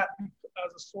is that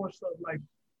as a source of like,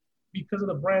 because of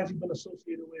the brands you've been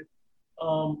associated with,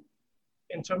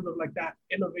 in terms of like that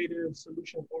innovative,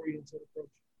 solution-oriented approach?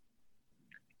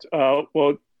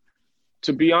 Well,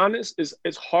 to be honest,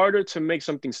 it's harder to make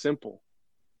something simple.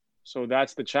 So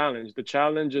that's the challenge. The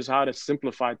challenge is how to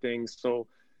simplify things. So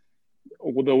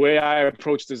the way I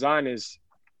approach design is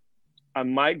I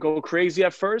might go crazy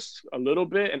at first a little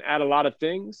bit and add a lot of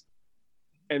things.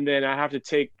 And then I have to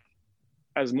take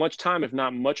as much time, if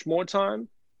not much more time,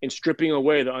 in stripping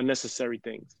away the unnecessary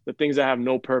things, the things that have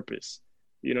no purpose.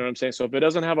 You know what I'm saying? So if it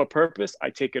doesn't have a purpose, I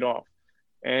take it off.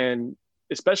 And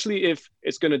especially if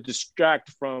it's going to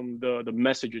distract from the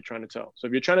message you're trying to tell. So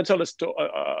if you're trying to tell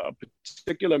a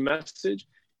particular message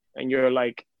and you're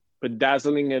like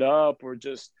bedazzling it up or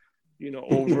just,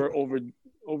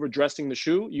 overdressing the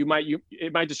shoe,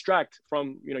 it might distract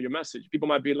from, your message. People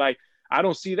might be like, I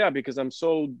don't see that because I'm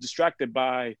so distracted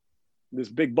by this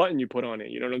big button you put on it.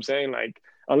 You know what I'm saying? Like,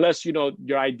 unless,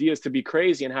 your idea is to be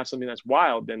crazy and have something that's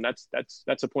wild, then that's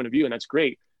a point of view and that's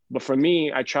great. But for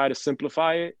me, I try to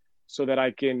simplify it so that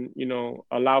I can,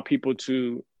 allow people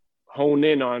to hone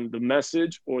in on the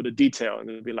message or the detail and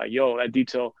they'll be like, yo, that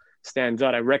detail stands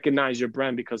out. I recognize your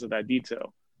brand because of that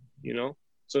detail,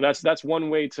 So that's one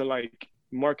way to like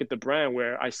market the brand,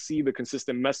 where I see the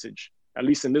consistent message, at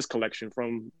least in this collection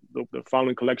from the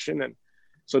following collection. And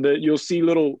so that you'll see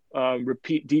little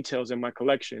repeat details in my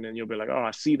collection and you'll be like, oh,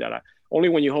 I see that. Only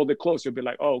when you hold it close, you'll be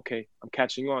like, oh, okay, I'm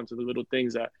catching on to the little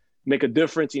things that make a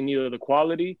difference in either the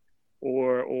quality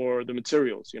or the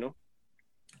materials,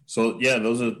 So yeah,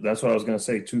 that's what I was gonna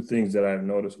say. Two things that I've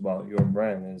noticed about your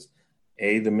brand is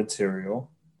A, the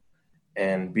material,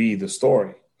 and B, the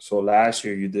story. So last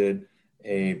year you did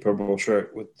a purple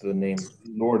shirt with the name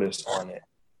Lourdes on it.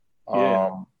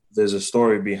 Yeah. There's a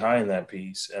story behind that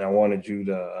piece, and I wanted you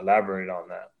to elaborate on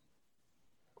that.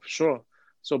 Sure.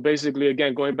 So basically,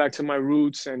 again, going back to my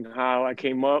roots and how I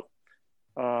came up,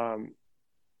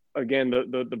 again,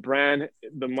 the brand,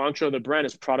 the mantra of the brand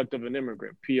is product of an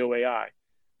immigrant, POAI.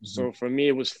 Mm-hmm. So for me,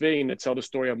 it was fitting to tell the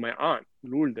story of my aunt,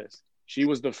 Lourdes. She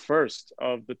was the first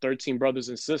of the 13 brothers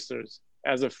and sisters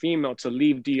as a female to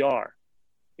leave DR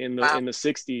in the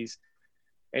 60s.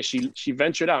 And she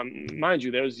ventured out. Mind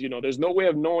you, there's no way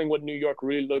of knowing what New York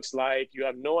really looks like. You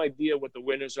have no idea what the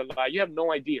winters are like. You have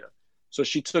no idea. So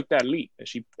she took that leap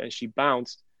and she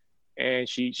bounced and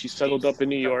she settled up in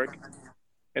New York.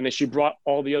 And then she brought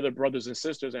all the other brothers and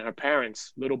sisters and her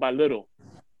parents little by little,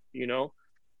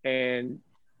 and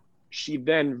she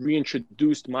then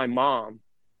reintroduced my mom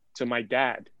to my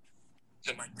dad.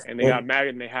 And they got married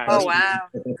and they had. Oh, wow.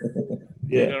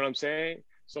 Yeah. You know what I'm saying?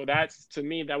 So that's, to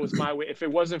me, that was my way. If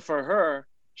it wasn't for her,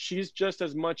 she's just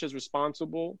as much as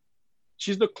responsible.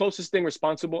 She's the closest thing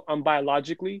responsible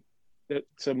unbiologically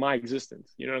to my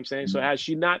existence. You know what I'm saying? So had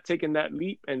she not taken that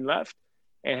leap and left,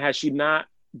 and had she not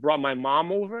brought my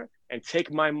mom over and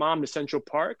take my mom to Central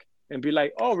Park and be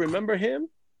like, oh, remember him?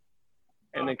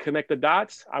 And then connect the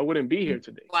dots, I wouldn't be here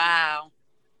today. Wow.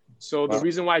 So the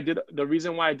reason why I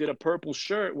did a purple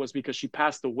shirt was because she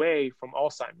passed away from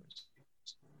Alzheimer's.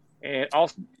 And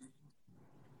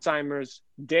Alzheimer's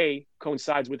Day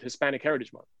coincides with Hispanic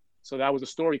Heritage Month. So that was a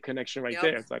story connection right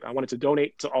there. It's like, I wanted to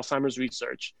donate to Alzheimer's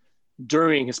research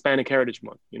during Hispanic Heritage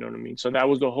Month. You know what I mean? So that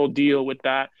was the whole deal with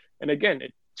that. And again,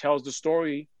 it tells the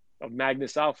story of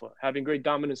Magnus Alpha, having great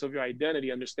dominance of your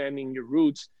identity, understanding your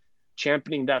roots,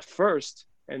 championing that first,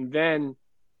 and then,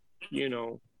 you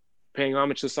know, paying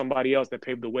homage to somebody else that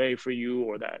paved the way for you,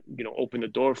 or that, you know, opened the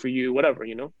door for you, whatever,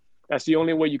 you know. That's the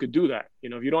only way you could do that. You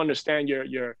know, if you don't understand your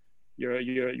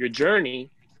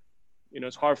journey, you know,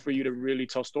 it's hard for you to really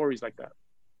tell stories like that.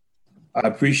 I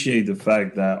appreciate the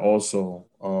fact that also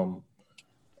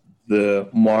the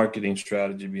marketing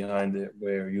strategy behind it,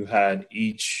 where you had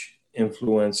each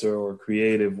influencer or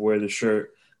creative wear the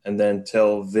shirt and then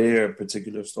tell their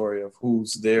particular story of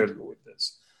who's there with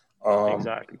this.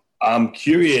 Exactly. I'm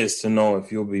curious to know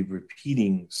if you'll be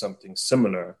repeating something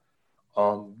similar,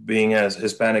 being as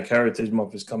Hispanic Heritage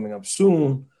Month is coming up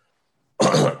soon.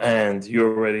 And you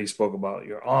already spoke about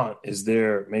your aunt. Is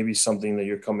there maybe something that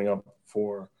you're coming up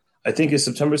for? I think it's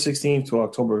September 16th to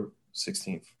October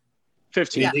 16th.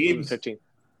 15th.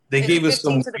 They gave us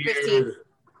some to the weird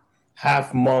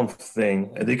half-month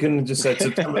thing. And they couldn't just say,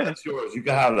 September, that's yours. You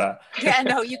can have that. Yeah,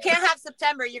 no, you can't have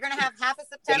September. You're going to have half of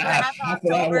September, half of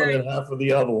October. Half of that one and half of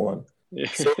the other one. Yeah.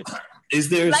 So is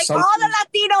there like something... all the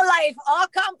Latino life, all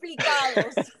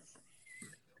complicados.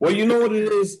 Well, you know what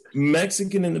it is?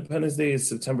 Mexican Independence Day is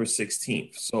September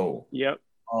 16th. So yep.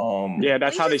 Yeah,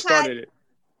 that's how they started it.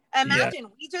 Imagine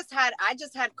I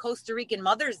just had Costa Rican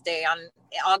Mother's Day on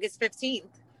August 15th.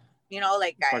 You know,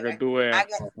 like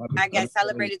I get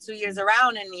celebrated 2 years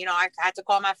around, and you know, I had to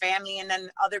call my family, and then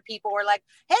other people were like,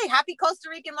 "Hey, happy Costa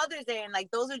Rican Mother's Day!" And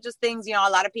like, those are just things, you know, a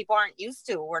lot of people aren't used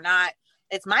to. We're not.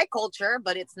 It's my culture,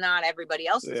 but it's not everybody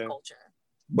else's culture.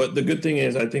 But the good thing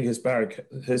is, I think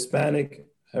Hispanic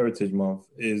Heritage Month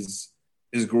is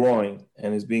growing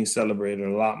and is being celebrated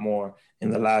a lot more in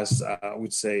the last, I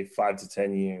would say, 5 to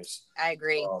 10 years. I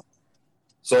agree.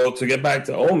 So to get back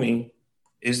to Omi,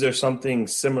 is there something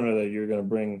similar that you're going to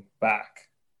bring back?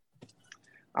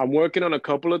 I'm working on a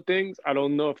couple of things. I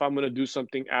don't know if I'm going to do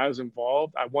something as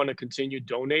involved. I want to continue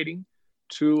donating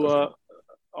to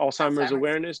Alzheimer's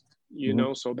awareness, you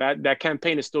know, so that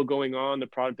campaign is still going on. The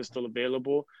product is still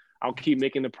available. I'll keep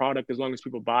making the product as long as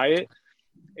people buy it.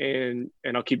 And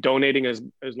I'll keep donating as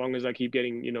long as I keep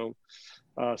getting, you know,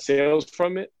 sales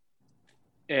from it.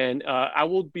 And I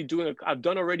will be I've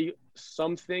done already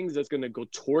some things that's going to go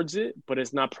towards it, but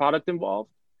it's not product involved.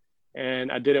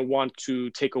 And I didn't want to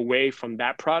take away from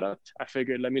that product. I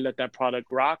figured, let me let that product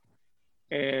rock.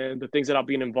 And the things that I'll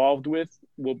be involved with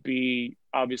will be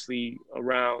obviously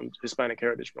around Hispanic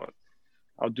Heritage Month.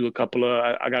 I'll do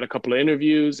I got a couple of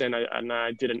interviews, and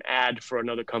I did an ad for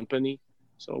another company.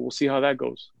 So we'll see how that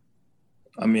goes.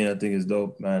 I mean, I think it's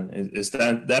dope, man.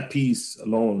 That piece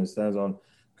alone, it stands on,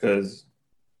 because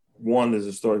one, there's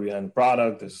a story behind the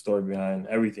product, there's a story behind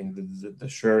everything, the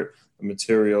shirt, the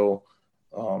material.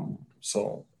 And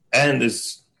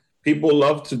people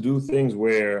love to do things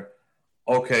where,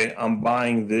 okay, I'm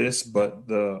buying this, but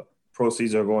the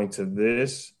proceeds are going to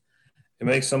this. It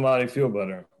makes somebody feel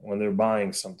better when they're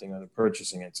buying something or they're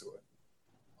purchasing into it.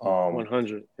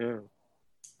 100, yeah.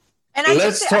 And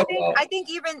I think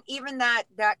even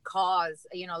that cause,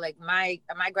 you know, like my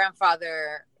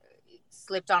grandfather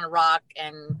slipped on a rock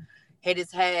and hit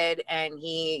his head, and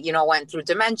he, you know, went through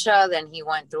dementia, then he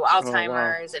went through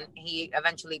Alzheimer's, and he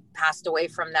eventually passed away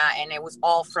from that. And it was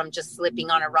all from just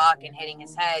slipping on a rock and hitting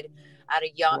his head at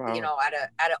a young, you know, at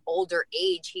an older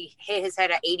age. He hit his head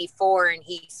at 84, and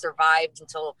he survived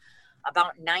until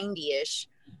about 90-ish.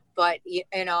 But, you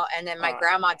know, and then my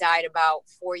grandma died about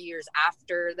 4 years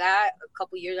after that, a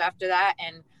couple years after that.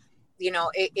 And, you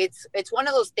know, it's one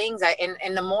of those things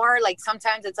and the more, like,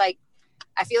 sometimes it's like,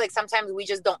 I feel like sometimes we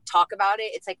just don't talk about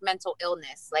it. It's like mental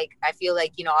illness. Like, I feel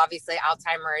like, you know, obviously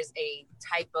Alzheimer's is a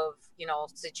type of, you know,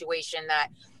 situation that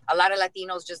a lot of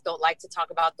Latinos just don't like to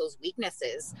talk about those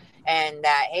weaknesses, and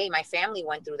that, hey, my family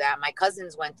went through that. My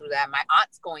cousins went through that. My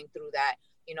aunt's going through that.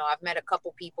 You know, I've met a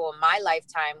couple people in my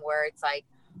lifetime where it's like,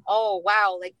 oh,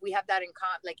 wow, like we have that in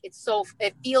common. Like, it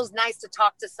feels nice to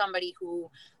talk to somebody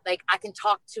who, like, I can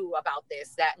talk to about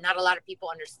this, that not a lot of people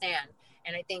understand.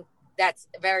 And I think that's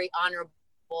very honorable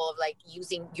of, like,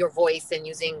 using your voice and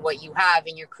using what you have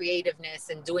and your creativeness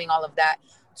and doing all of that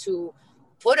to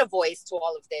put a voice to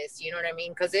all of this. You know what I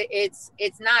mean? Because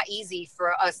it's not easy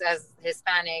for us as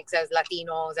Hispanics, as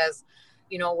Latinos, as,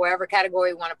 you know, wherever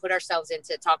category we want to put ourselves in,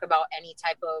 to talk about any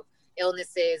type of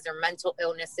illnesses or mental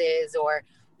illnesses, or,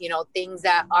 you know, things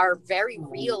that are very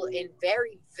real and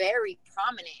very, very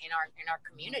prominent in our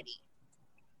community.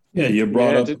 Yeah, you're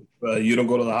brought up. You don't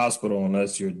go to the hospital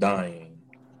unless you're dying.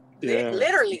 Yeah,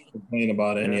 literally. Complain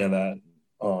about any of that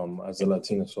as a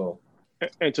Latino. So,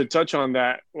 and to touch on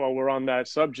that, while we're on that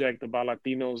subject about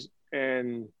Latinos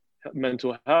and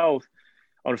mental health,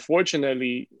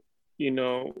 unfortunately, you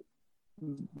know,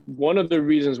 one of the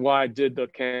reasons why I did the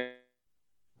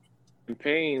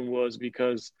campaign was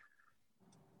because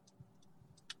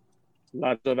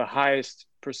lots of the highest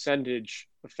percentage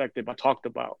affected by talked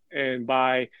about, and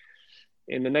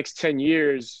in the next 10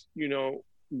 years, you know,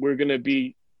 we're going to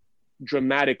be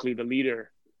dramatically the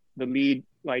lead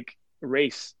like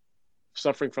race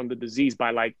suffering from the disease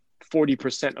by like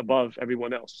 40% above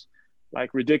everyone else.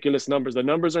 Like ridiculous numbers. The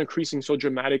numbers are increasing so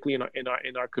dramatically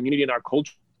in our community, in our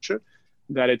culture,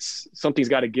 that something's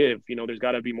got to give. You know, there's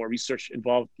got to be more research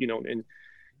involved, you know,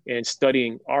 in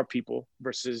studying our people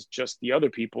versus just the other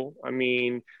people. I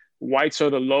mean, whites are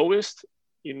the lowest,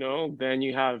 you know, then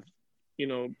you have, you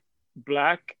know,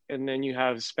 Black, and then you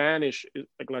have Spanish.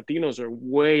 Like Latinos are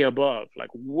way above, like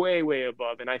way, way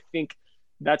above. And I think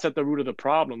that's at the root of the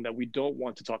problem, that we don't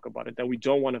want to talk about it, that we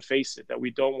don't want to face it, that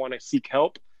we don't want to seek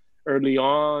help early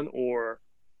on or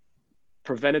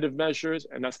preventative measures.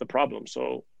 And that's the problem.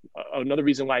 So another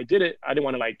reason why I did it, I didn't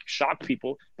want to like shock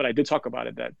people, but I did talk about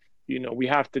it, that, you know, we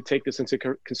have to take this into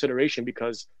consideration,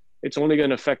 because it's only going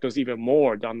to affect us even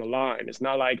more down the line. It's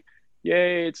not like,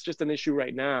 yay, it's just an issue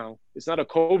right now. It's not a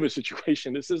COVID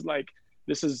situation. This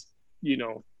is, you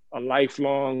know, a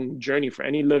lifelong journey for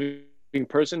any living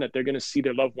person that they're going to see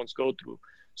their loved ones go through.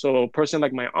 So a person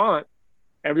like my aunt,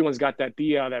 everyone's got that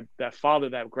tia, that father,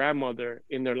 that grandmother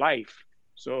in their life.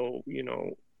 So, you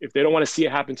know, if they don't want to see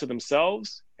it happen to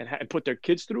themselves and put their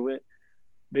kids through it,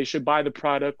 they should buy the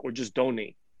product or just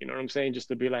donate. You know what I'm saying? Just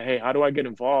to be like, hey, how do I get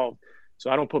involved so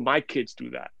I don't put my kids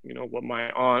through that, you know, what my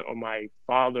aunt or my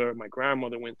father or my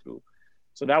grandmother went through.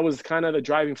 So that was kind of the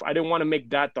driving. I didn't want to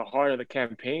make that the heart of the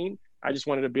campaign. I just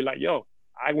wanted to be like, yo,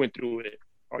 I went through it.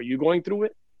 Are you going through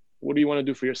it? What do you want to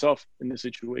do for yourself in this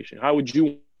situation? How would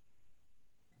you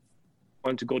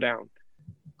want to go down?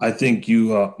 I think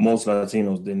most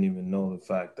Latinos didn't even know the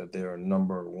fact that they are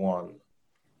number one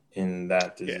in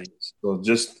that disease. Yeah. So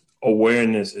just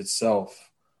awareness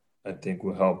itself, I think,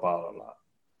 will help out a lot.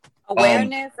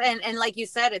 Awareness, and like you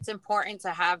said, it's important to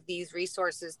have these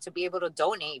resources to be able to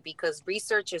donate, because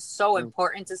research is so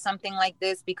important to something like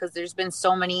this, because there's been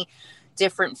so many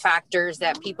different factors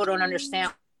that people don't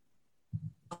understand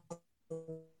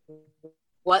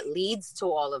what leads to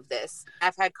all of this.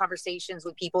 I've had conversations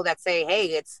with people that say,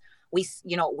 hey, we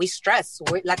stress.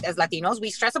 Like as Latinos, we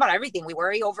stress about everything. We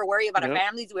over worry about our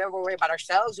families. We over worry about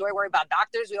ourselves. We over worry about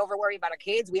doctors. We over worry about our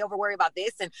kids. We over worry about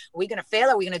this. And are we going to fail?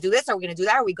 Are we going to do this? Are we going to do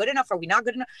that? Are we good enough? Are we not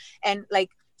good enough? And like,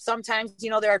 sometimes,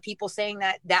 you know, there are people saying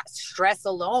that stress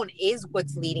alone is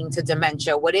what's leading to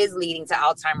dementia, what is leading to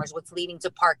Alzheimer's, what's leading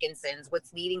to Parkinson's,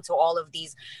 what's leading to all of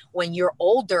these. When you're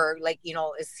older, like, you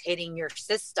know, is hitting your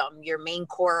system, your main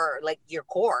core, like your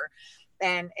core.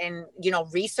 And, you know,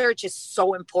 research is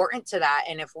so important to that.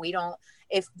 And if we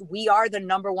are the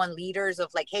number one leaders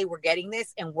of like, hey, we're getting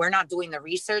this and we're not doing the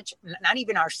research, not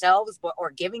even ourselves,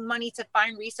 or giving money to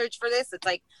find research for this, it's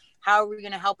like, how are we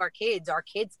going to help our kids, our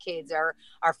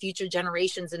future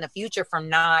generations in the future from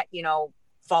not, you know,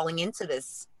 falling into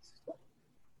this?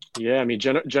 Yeah, I mean,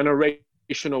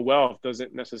 generational wealth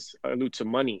doesn't necessarily allude to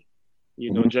money.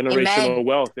 You know, generational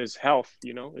wealth is health.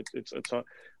 You know, it's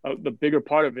the bigger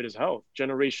part of it is health.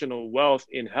 Generational wealth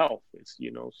in health. It's,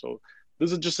 you know, so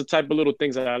this is just the type of little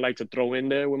things that I like to throw in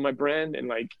there with my brand, and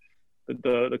like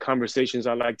the conversations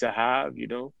I like to have. You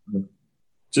know.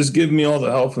 Just give me all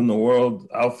the help in the world.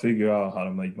 I'll figure out how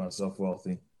to make myself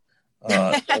wealthy.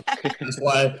 That's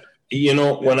why, you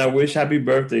know, when I wish happy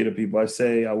birthday to people, I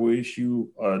say, I wish you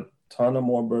a ton of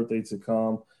more birthdays to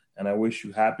come, and I wish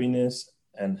you happiness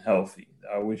and healthy.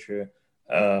 I wish you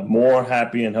more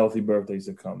happy and healthy birthdays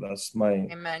to come. That's my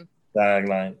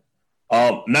tagline.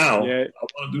 Now, I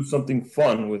want to do something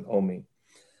fun with Homie.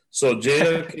 So,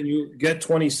 Jada, can you get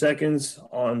 20 seconds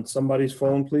on somebody's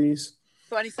phone, please?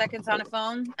 20 seconds on the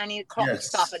phone. I need to call.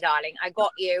 Stop it, darling. I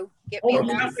got you. Give me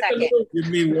 1 second. Give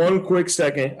me 1 quick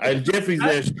second. Jeffrey's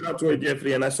there. Shout out to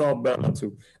Jeffrey, and I saw Bella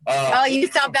too. You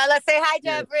saw Bella? Say hi,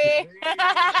 Jeffrey.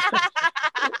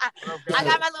 I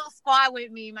got my little squad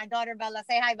with me. My daughter Bella.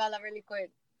 Say hi, Bella, really quick.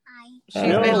 Hi.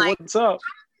 What's up?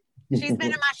 She's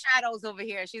been in my shadows over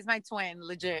here. She's my twin,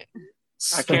 legit.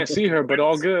 I can't see her, but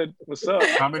all good. What's up?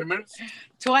 How many minutes?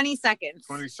 20 seconds.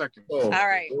 20 seconds. So, all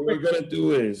right. What we're gonna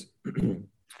do is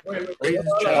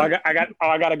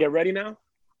I gotta get ready now.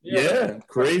 Yeah,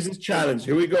 crazy challenge.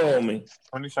 Here we go, homie.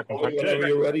 20 seconds. Whenever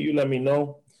you're ready, you let me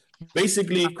know.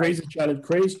 Basically, crazy challenge.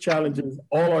 Crazy challenges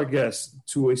all our guests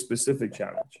to a specific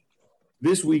challenge.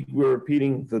 This week we're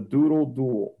repeating the Doodle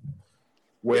Duel,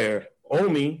 where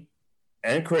Omi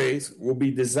and Craze will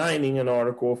be designing an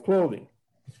article of clothing.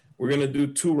 We're gonna do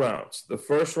 2 rounds. The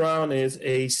first round is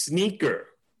a sneaker.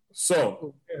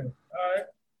 So,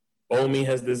 Omi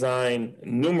has designed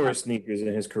numerous sneakers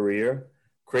in his career.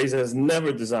 Craze has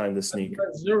never designed a sneaker.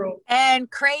 And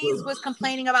Craze was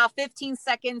complaining about 15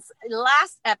 seconds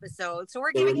last episode, so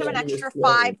we're giving him an extra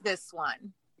 5 this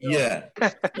one. Yeah.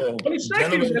 So, 20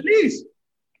 seconds at least.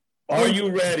 Are you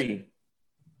ready?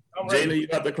 Jayla, you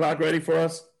got the clock ready for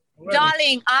us?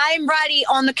 Darling, I'm ready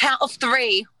on the count of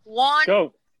 3. 1,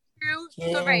 Go.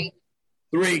 2, 3.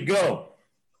 3, go.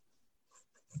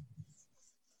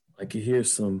 I can hear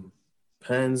some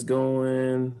pens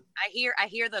going. I hear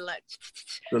the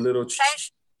little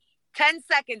 10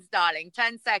 seconds, darling.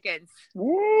 10 seconds.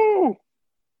 Woo!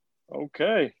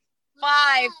 Okay.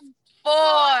 5,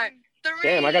 4, 3.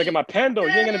 Damn, I gotta get my pen though.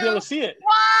 You ain't gonna be able to see it.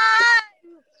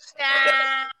 1.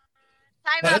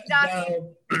 Time up,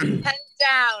 darling. Pens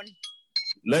down.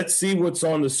 Let's see what's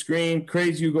on the screen.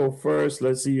 Crazy, you go first.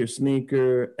 Let's see your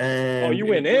sneaker. And you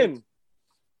went in.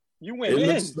 You went in. It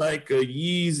looks like a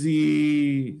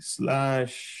Yeezy /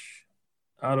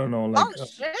 I don't know. Like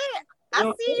shit.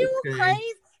 I see you, Craze.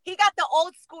 He got the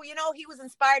old school, he was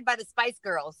inspired by the Spice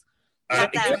Girls.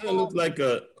 It kind of looks like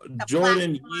a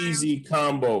Jordan Yeezy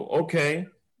combo. Okay.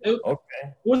 It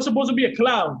was supposed to be a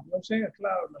cloud. You know what I'm saying? A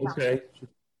cloud. Okay.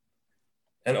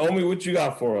 And Omi, what you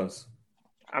got for us?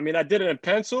 I mean, I did it in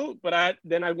pencil, but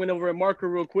then I went over a marker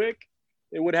real quick.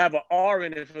 It would have an R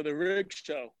in it for the rig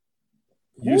show.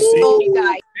 You see?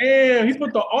 Damn, he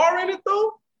put the R in it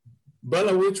though?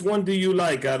 Bella, which one do you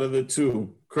like out of the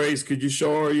 2? Craze, could you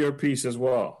show her your piece as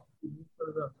well?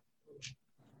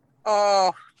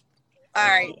 Oh, all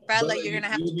right. Bella, you're going to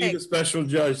have to pick. You'll be the special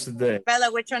judge today.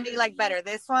 Bella, which one do you like better,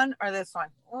 this one or this one?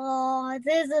 Oh,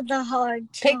 this is the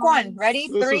hard Pick one. Ready?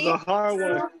 This 3, is a hard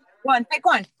one. 1. Pick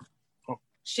one.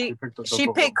 She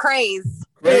picked Craze.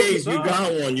 Craze, you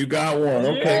got one.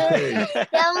 Okay, Craze.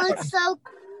 That looks so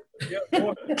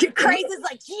Craze is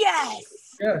like, yes.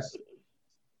 Yes.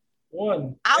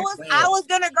 1. I was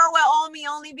gonna go with Omi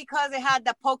only because it had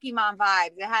the Pokemon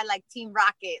vibes. It had like Team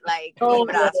Rocket, like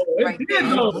right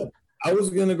there. I was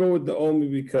gonna go with the Omi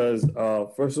because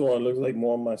first of all, it looks like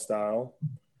more my style.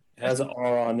 It has an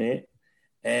R on it.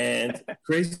 And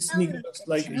Crazy sneaker looks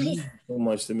like Yeezy so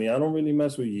much to me. I don't really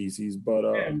mess with Yeezys, but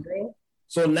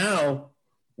so now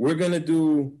we're gonna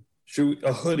do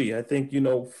a hoodie. I think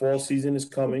fall season is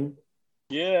coming.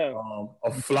 Yeah.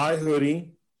 A fly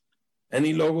hoodie.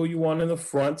 Any logo you want in the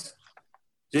front.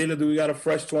 Jayla, do we got a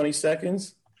fresh 20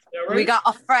 seconds? Yeah, we got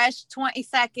a fresh 20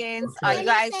 seconds. Okay.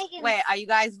 Are you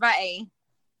guys ready?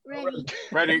 Ready.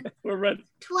 We're ready.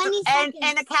 20 seconds.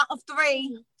 And a count of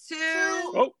 3,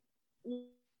 2,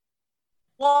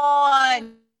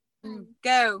 1.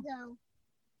 Go.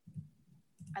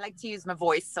 I like to use my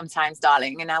voice sometimes,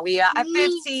 darling. And now we are at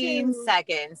 15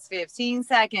 seconds. 15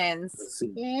 seconds.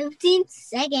 15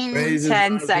 seconds. Crazy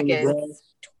 10 seconds.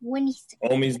 20 seconds.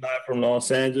 Omi's not from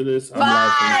Los Angeles. I'm 5,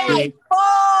 not from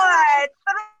 4,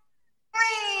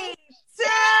 3, 2,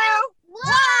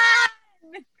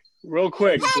 1. Real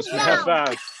quick, just half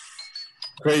fast.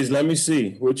 Crazy, let me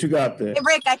see. What you got there? Hey,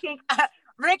 Rick, I think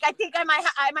I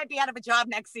might be out of a job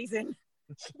next season.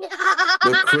 The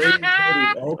crazy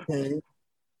hoodie. Okay.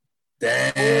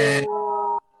 Damn.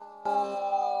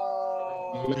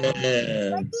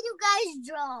 Man. What did you guys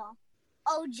draw?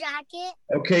 Oh, jacket.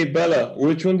 Okay, Bella,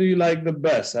 which one do you like the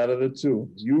best out of the 2?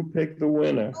 You pick the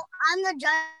winner. Oh, I'm the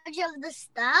judge of the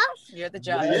stuff? You're the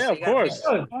judge. Yeah, of course.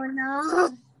 Oh, no.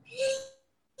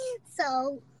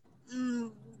 So,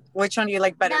 which one do you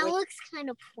like better? That looks kind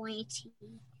of pointy.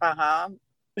 Uh-huh.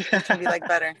 Which one do you like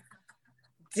better?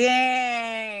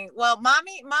 Dang. Well,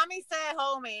 mommy said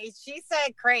Homie. She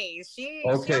said Craze. She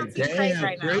don't see Craze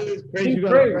right now. Craze, you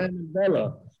got a friend in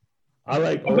Bella. I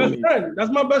like Best friend. That's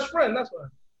my best friend. That's why.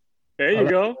 There you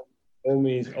go.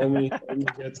 Omi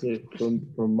gets it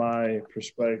from my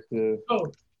perspective.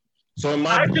 Oh. So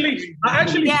I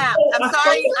actually. Yeah,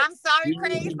 I'm sorry,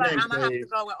 Craze, but I'm gonna have to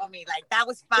go with Omi. Like that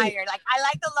was fire. Like I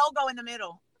like the logo in the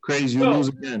middle. Crazy, you lose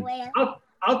again.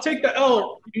 I'll take the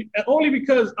L only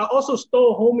because I also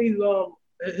stole Homie's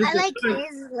I like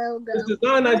his logo. His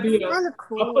design idea. Kind of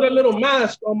cool. I put a little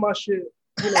mask on my shit.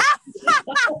 You know.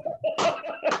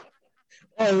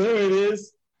 Oh, there it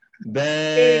is.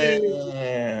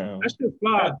 Damn. That shit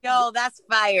fly. Yo, that's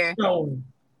fire.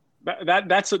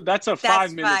 That's a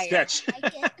 5-minute sketch.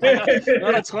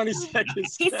 Not a 20-second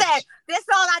sketch. He said, "This is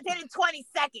all I did in 20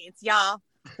 seconds, y'all."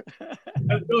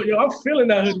 Yo, I'm feeling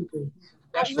that hoodie thing.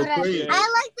 That's so crazy.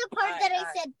 I like the part that I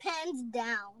said pens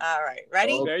down. All right,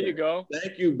 ready? Okay. There you go.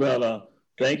 Thank you, Bella.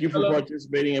 Thank you for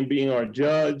participating and being our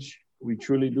judge. We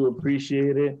truly do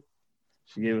appreciate it.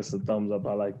 She gave us a thumbs up.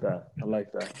 I like that.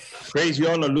 Grace,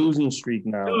 you're on a losing streak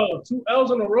now. Yo, 2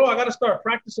 L's in a row. I gotta start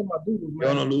practicing my doodles, man.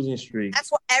 You're on a losing streak.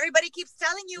 That's what everybody keeps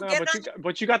telling you. No,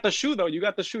 but you got the shoe though. You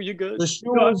got the shoe. You good? The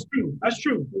shoe. No, that's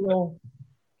true. You know,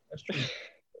 that's true.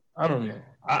 I don't know.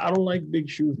 I don't like big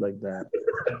shoes like that.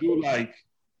 I do like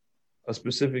a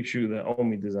specific shoe that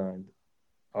Omi designed.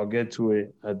 I'll get to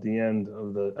it at the end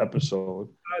of the episode. All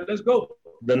right, let's go.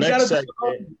 The next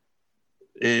segment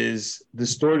is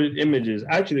distorted images.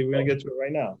 Actually, we're going to get to it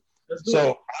right now.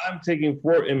 So I'm taking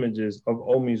 4 images of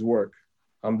Omi's work.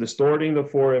 I'm distorting the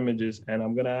 4 images, and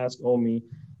I'm going to ask Omi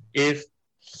if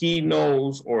he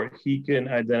knows or he can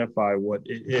identify what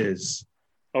it is.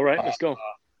 All right, let's go.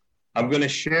 I'm going to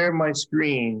share my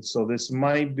screen. So this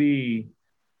might be,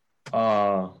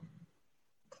 might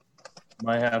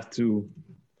have to,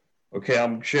 okay,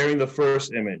 I'm sharing the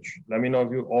first image. Let me know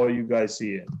if all you guys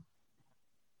see it.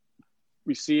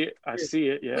 We see it. I see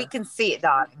it. Yeah. We can see it,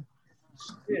 dog.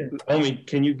 Yeah. Omi,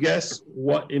 can you guess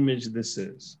what image this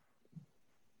is?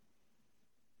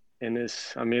 And it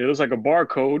looks like a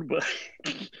barcode, but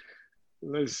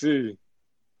let's see.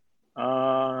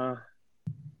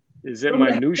 Is it my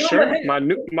new shirt? My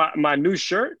new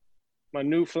shirt? My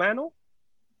new flannel?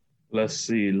 Let's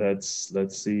see. Let's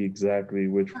see exactly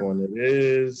which one it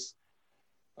is.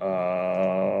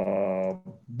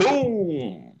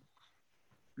 Boom.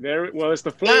 There. Well, it's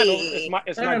the flannel.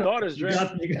 It's my daughter's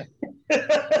dress.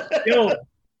 Yo,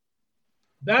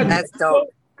 that's dope.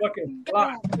 Fucking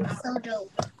fly. So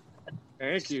dope.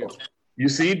 Thank you. You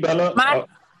see, Bella? My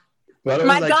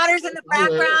like, daughter's in the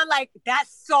background. Like,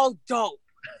 that's so dope.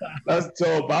 That's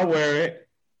dope. I wear it.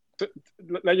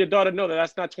 Let your daughter know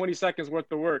that's not 20 seconds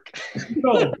worth of work.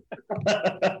 No.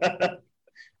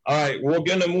 All right, we're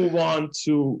gonna move on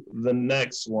to the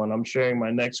next one. I'm sharing my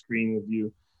next screen with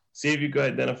you. See if you can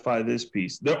identify this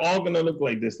piece. They're all gonna look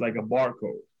like this, like a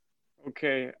barcode.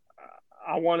 Okay,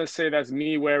 I want to say that's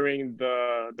me wearing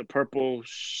the purple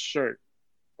shirt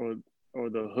or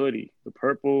the hoodie, the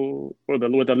purple or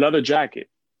with the leather jacket.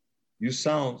 You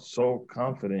sound so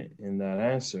confident in that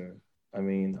answer. I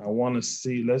mean, I want to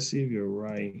see. Let's see if you're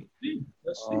right.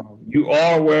 Let's see. You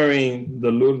are wearing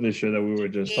the Lourdes shirt that we were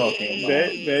just talking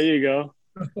about. There you go.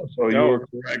 So you were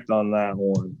correct on that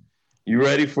one. You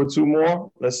ready for 2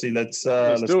 more? Let's see. Let's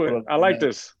do it. I like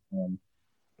this.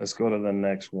 Let's go to the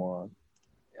next one.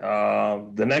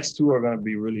 The next 2 are going to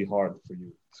be really hard for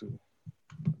you too.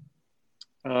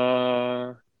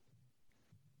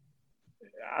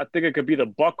 I think it could be the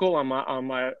buckle on my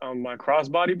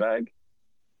crossbody bag.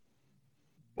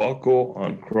 Buckle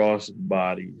on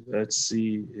crossbody. Let's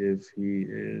see if he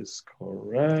is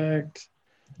correct.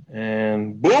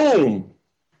 And boom!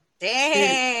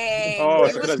 Dang. Oh,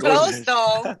 it was close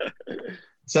though.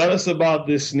 Tell us about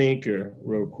this sneaker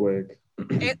real quick.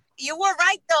 You were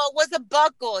right though. It was a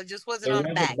buckle. It just wasn't on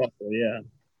the back. Buckle, yeah.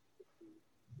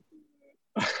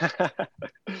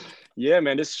 Yeah,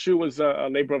 man. This shoe was a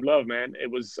labor of love, man.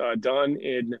 It was done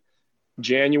in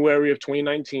January of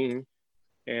 2019.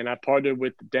 And I partnered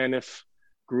with the DANF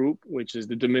Group, which is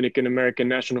the Dominican American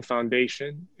National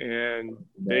Foundation. And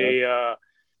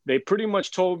they pretty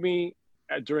much told me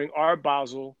during our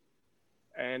Basel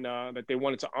and that they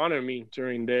wanted to honor me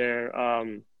during their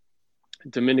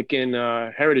Dominican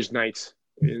Heritage Nights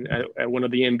at one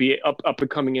of the NBA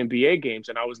up-and-coming NBA games.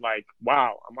 And I was like,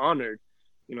 wow, I'm honored.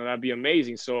 You know, that'd be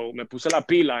amazing. So me puse la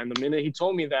pila. And the minute he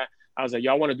told me that, I was like,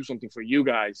 y'all want to do something for you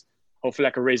guys. Hopefully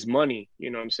I could raise money. You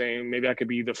know what I'm saying? Maybe I could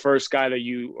be the first guy that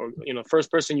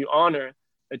first person you honor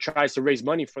that tries to raise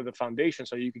money for the foundation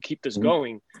so you can keep this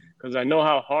going. Because I know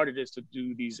how hard it is to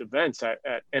do these events at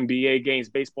NBA games,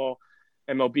 baseball,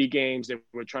 MLB games. They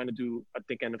were trying to do, I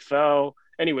think, NFL.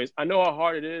 Anyways, I know how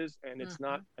hard it is, and it's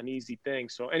not an easy thing.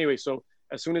 So anyway, so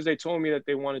as soon as they told me that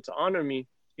they wanted to honor me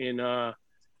in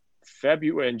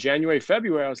January,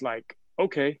 February, I was like,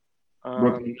 okay.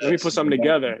 Let me put something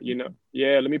together,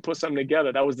 let me put something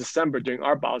together. That was December during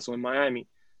Art Basel in Miami.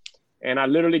 And I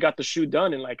literally got the shoe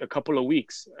done in like a couple of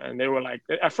weeks. And they were like,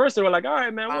 at first they were like, all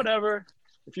right, man, whatever.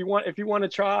 If you want to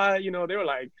try, they were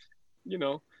like,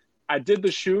 I did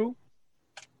the shoe.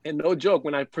 And no joke,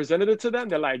 when I presented it to them,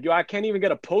 they're like, yo, I can't even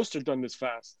get a poster done this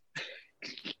fast.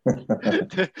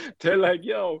 They're like,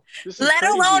 yo, this is let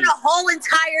crazy. alone a whole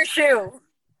entire shoe.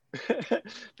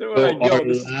 They were like, yo,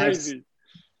 this is crazy.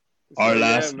 Our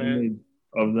last image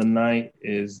of the night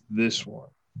is this one.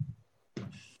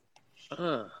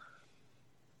 Man,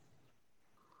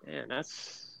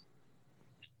 that's...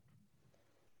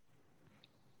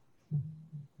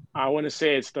 I want to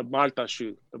say it's the Malta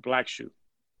shoe, the black shoe.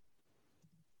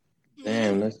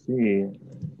 Damn, let's see.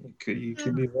 You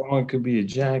could be wrong. It could be a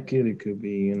jacket. It could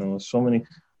be, so many.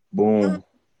 Boom.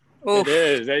 Oof.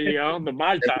 It is. There you go. The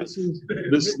Malta. This is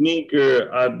the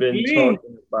sneaker I've been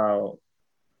talking about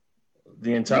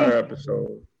the entire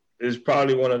episode. It's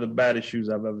probably one of the baddest shoes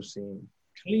I've ever seen.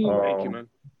 Thank you, man.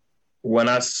 When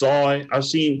I saw it, I've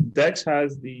seen Dex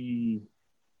has the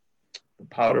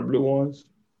powder blue ones.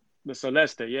 The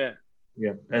Celeste, yeah.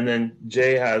 Yeah. And then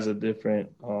Jay has a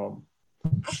different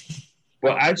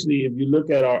well, actually, if you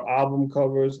look at our album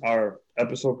covers, our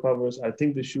episode covers, I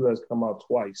think the shoe has come out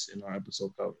twice in our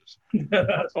episode covers.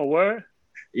 Oh, where?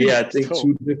 Yeah, I think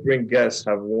two different guests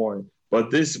have worn.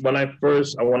 But this, when I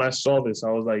saw this,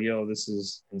 I was like, yo, this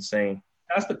is insane.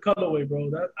 That's the colorway, bro.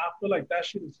 I feel like that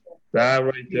shit is so that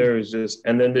right there is just,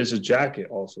 and then there's a jacket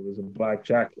also. There's a black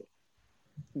jacket.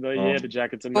 Yeah, the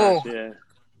jacket's a match, yeah.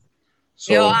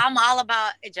 So, yo, I'm all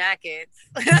about jackets.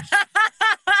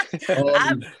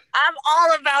 I'm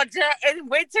all about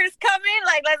winter's coming.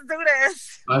 Like, let's do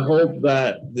this. I hope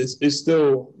that this is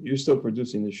you're still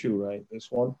producing the shoe, right? This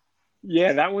one?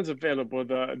 Yeah, that one's available.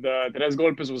 The Tres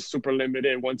Golpes was super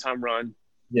limited, one-time run.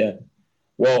 Yeah.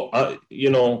 Well,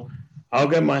 I'll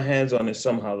get my hands on it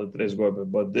somehow, the Tres Golpes,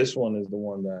 but this one is the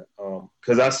one that,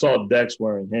 because I saw Dex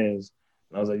wearing his,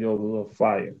 and I was like, yo, a little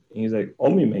fire. And he's like,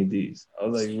 Hommy made these. I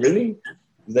was like, really?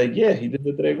 He's like, yeah, he did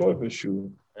the Tres Golpes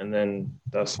shoe. And then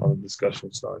that's how the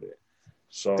discussion started.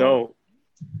 So, dope.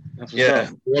 Yeah,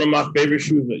 one of my favorite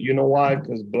shoes. You know why?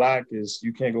 Because black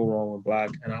you can't go wrong with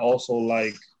black. And I also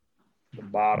like the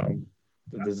bottom,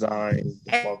 the design.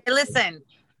 Hey, listen,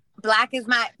 black is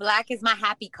my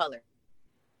happy color.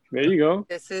 There you go.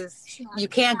 This is you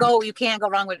can't go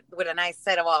wrong with a nice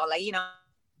set of all, like,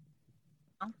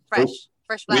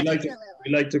 fresh black.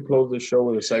 We like to close the show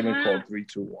with a segment called 3,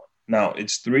 2, 1. Now,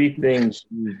 it's 3 things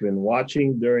you've been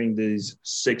watching during these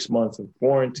 6 months of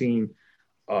quarantine.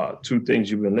 2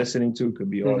 things you've been listening to, could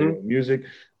be audio and music,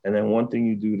 and then 1 thing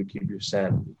you do to keep your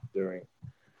sanity during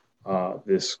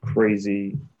this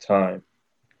crazy time.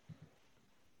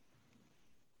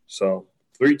 So,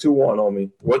 3, 2, 1,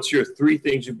 homie. What's your 3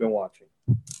 things you've been watching?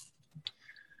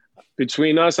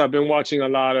 Between us, I've been watching a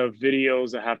lot of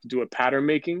videos that have to do with pattern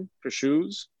making for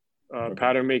shoes.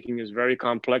 Pattern making is very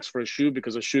complex for a shoe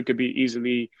because a shoe could be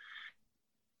easily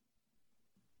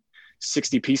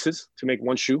 60 pieces to make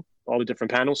one shoe, all the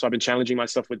different panels. So I've been challenging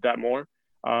myself with that more.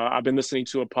 I've been listening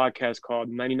to a podcast called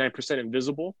 99%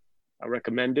 Invisible. I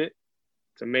recommend it.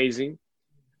 It's amazing.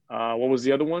 What was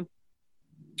the other one?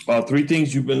 3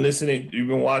 things you've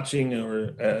been watching,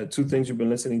 or 2 things you've been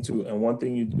listening to, and 1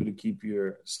 thing you do to keep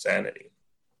your sanity.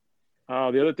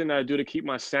 The other thing that I do to keep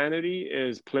my sanity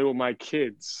is play with my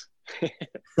kids.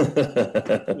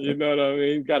 You know what I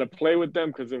mean? Got to play with them,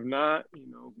 because if not,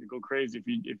 you go crazy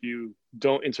if you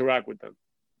don't interact with them.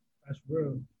 That's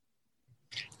real.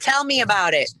 Tell me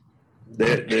about it.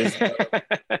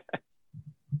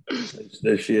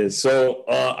 There she is. So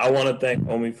I want to thank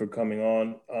Homie for coming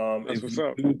on. If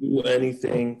you do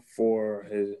anything for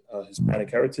his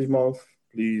Hispanic Heritage Month,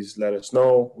 please let us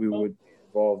know. We would be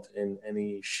involved in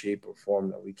any shape or form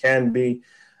that we can be,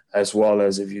 as well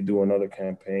as if you do another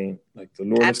campaign like the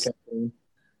Lourdes campaign.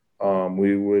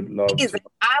 We would love to.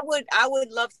 I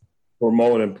would love to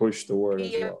promote and push the word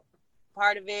as well.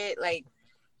 Part of it, like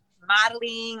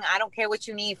modeling. I don't care what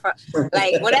you need for,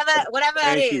 like whatever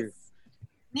it is.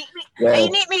 You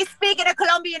need me speaking a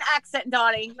Colombian accent,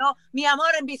 darling. No, mi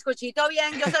amor, en bizcochito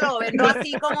bien, yo se lo vendo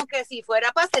así como que si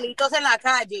fuera pastelitos en la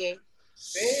calle.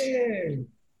 Hey.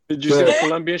 Did you see the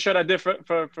Colombian shirt I did for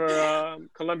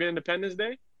Colombian Independence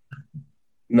Day?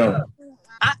 No.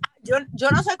 Yo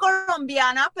no soy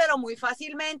colombiana, pero muy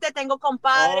fácilmente tengo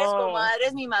compadres,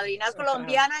 comadres, mi madrina es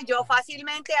colombiana, yo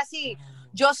fácilmente así.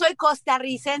 Yo soy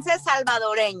costarricense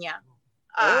salvadoreña.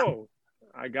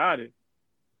 I got it.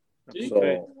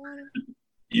 So,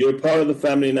 you're part of the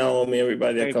family now, homie.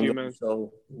 Everybody that comes on the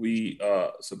show, we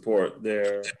support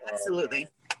their absolutely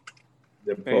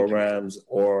their programs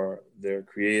or their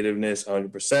creativeness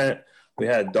 100%. We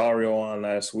had Dario on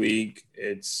last week.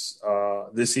 It's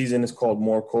this season is called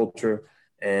More Culture,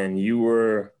 and you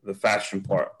were the fashion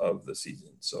part of the season.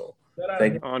 So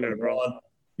thank you, honor, bro.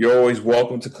 You're always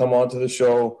welcome to come on to the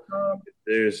show. If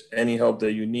there's any help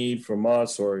that you need from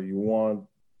us, or you want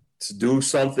to do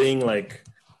something like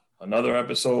another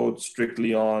episode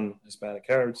strictly on Hispanic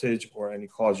heritage, or any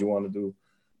cause you want to do.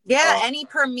 Yeah, any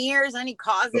premieres, any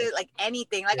causes, like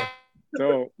anything. Like,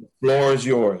 so the floor is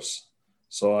yours.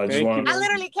 So I just want. I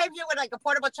literally came here with like a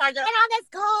portable charger. And on this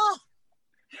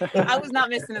call. I was not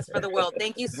missing this for the world.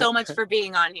 Thank you so much for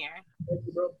being on here. Thank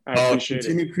you, bro. I appreciate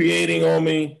continue creating,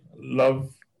 Homie.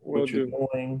 Love what you're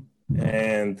doing,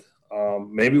 and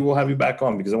maybe we'll have you back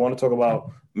on because I want to talk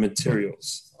about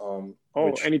materials.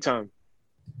 Anytime.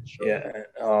 Sure. Yeah,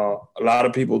 a lot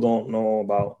of people don't know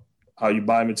about how you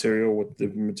buy material, with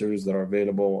different materials that are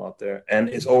available out there, and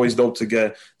it's always dope to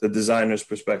get the designer's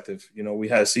perspective. You know, we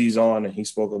had C's on, and he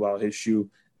spoke about his shoe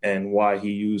and why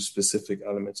he used specific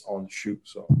elements on the shoe.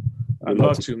 So I'd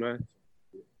love to, man.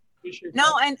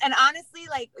 No, and honestly,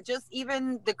 like just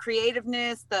even the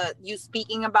creativeness, you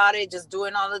speaking about it, just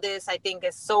doing all of this, I think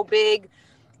is so big,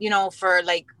 you know, for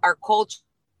like our culture.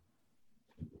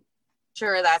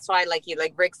 That's why, like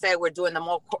Rick said, we're doing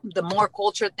the more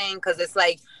culture thing, because it's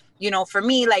like, you know, for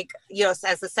me, like, you know,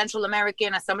 as a Central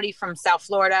American, as somebody from South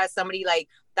Florida, as somebody like,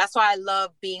 that's why I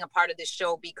love being a part of this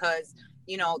show, because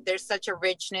you know, there's such a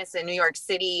richness in New York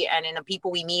City and in the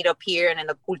people we meet up here and in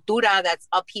the cultura that's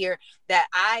up here that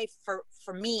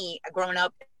for me, growing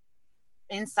up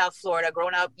in South Florida,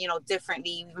 growing up, you know,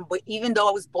 differently, even though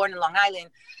I was born in Long Island,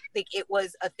 like it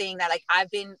was a thing that like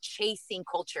I've been chasing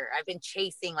culture. I've been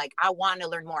chasing, like, I want to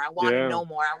learn more. I want to know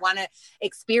more. I want to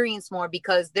experience more,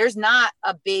 because there's not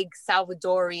a big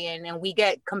Salvadorian, and we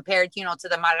get compared, you know, to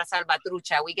the Mara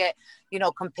Salvatrucha. We get, you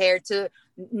know, compared to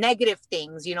negative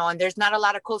things, you know, and there's not a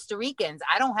lot of Costa Ricans.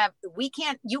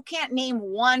 You can't name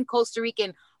one Costa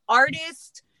Rican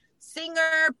artist,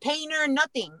 singer, painter,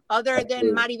 nothing other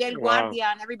than Maribel Guardia,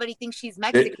 and everybody thinks she's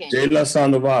Mexican. Jayla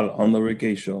Sandoval on the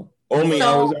Ricky Show. Omi,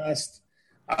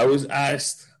 I was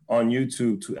asked on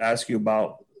YouTube to ask you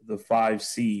about the 5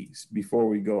 C's before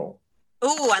we go.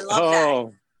 Oh, I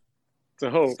love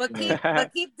that.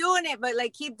 But keep doing it. But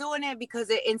like keep doing it because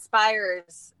it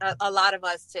inspires a lot of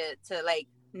us to like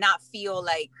not feel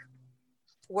like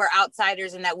we're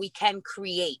outsiders and that we can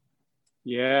create.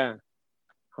 Yeah,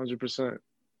 100%.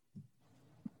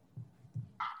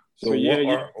 So what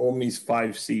are Omi's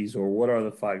 5 C's, or what are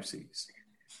the 5 C's?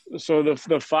 So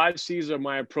the 5 C's are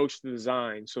my approach to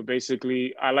design. So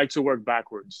basically, I like to work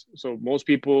backwards. So most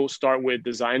people start with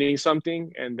designing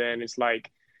something, and then it's like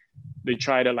they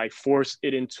try to like force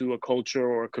it into a culture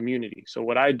or a community. So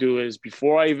what I do is,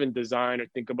 before I even design or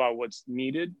think about what's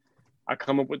needed, I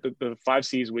come up with the 5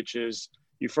 C's, which is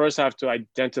you first have to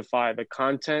identify the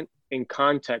content and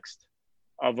context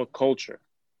of a culture.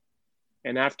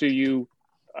 And after you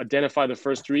identify the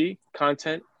first 3,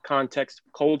 content, context,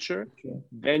 culture,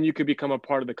 then you could become a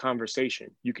part of the conversation.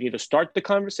 You can either start the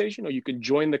conversation or you can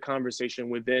join the conversation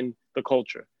within the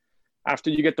culture. After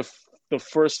you get the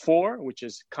first 4, which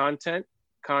is content,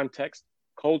 context,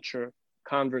 culture,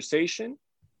 conversation,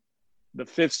 the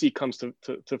 5th C comes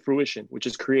to fruition, which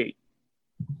is create.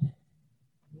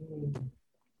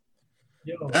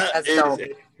 That is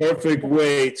a perfect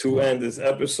way to end this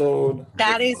episode.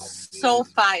 That is so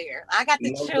fire. I got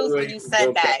the chills when you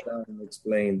said that.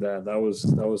 Explain that. That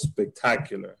was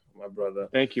spectacular, my brother.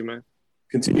 Thank you, man.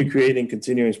 Continue creating,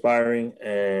 continue inspiring,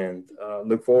 and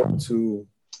look forward to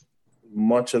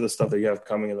much of the stuff that you have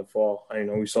coming in the fall. I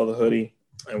know we saw the hoodie,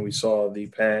 and we saw the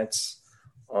pants,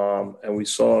 and we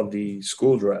saw the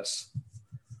school dress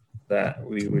that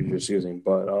we were just using.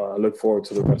 But I look forward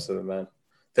to the rest of it, man.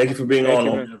 Thank you for being on.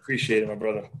 I appreciate it, my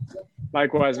brother.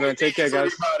 Likewise, man. Take care,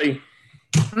 guys.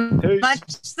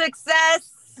 Much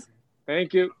success.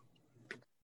 Thank you.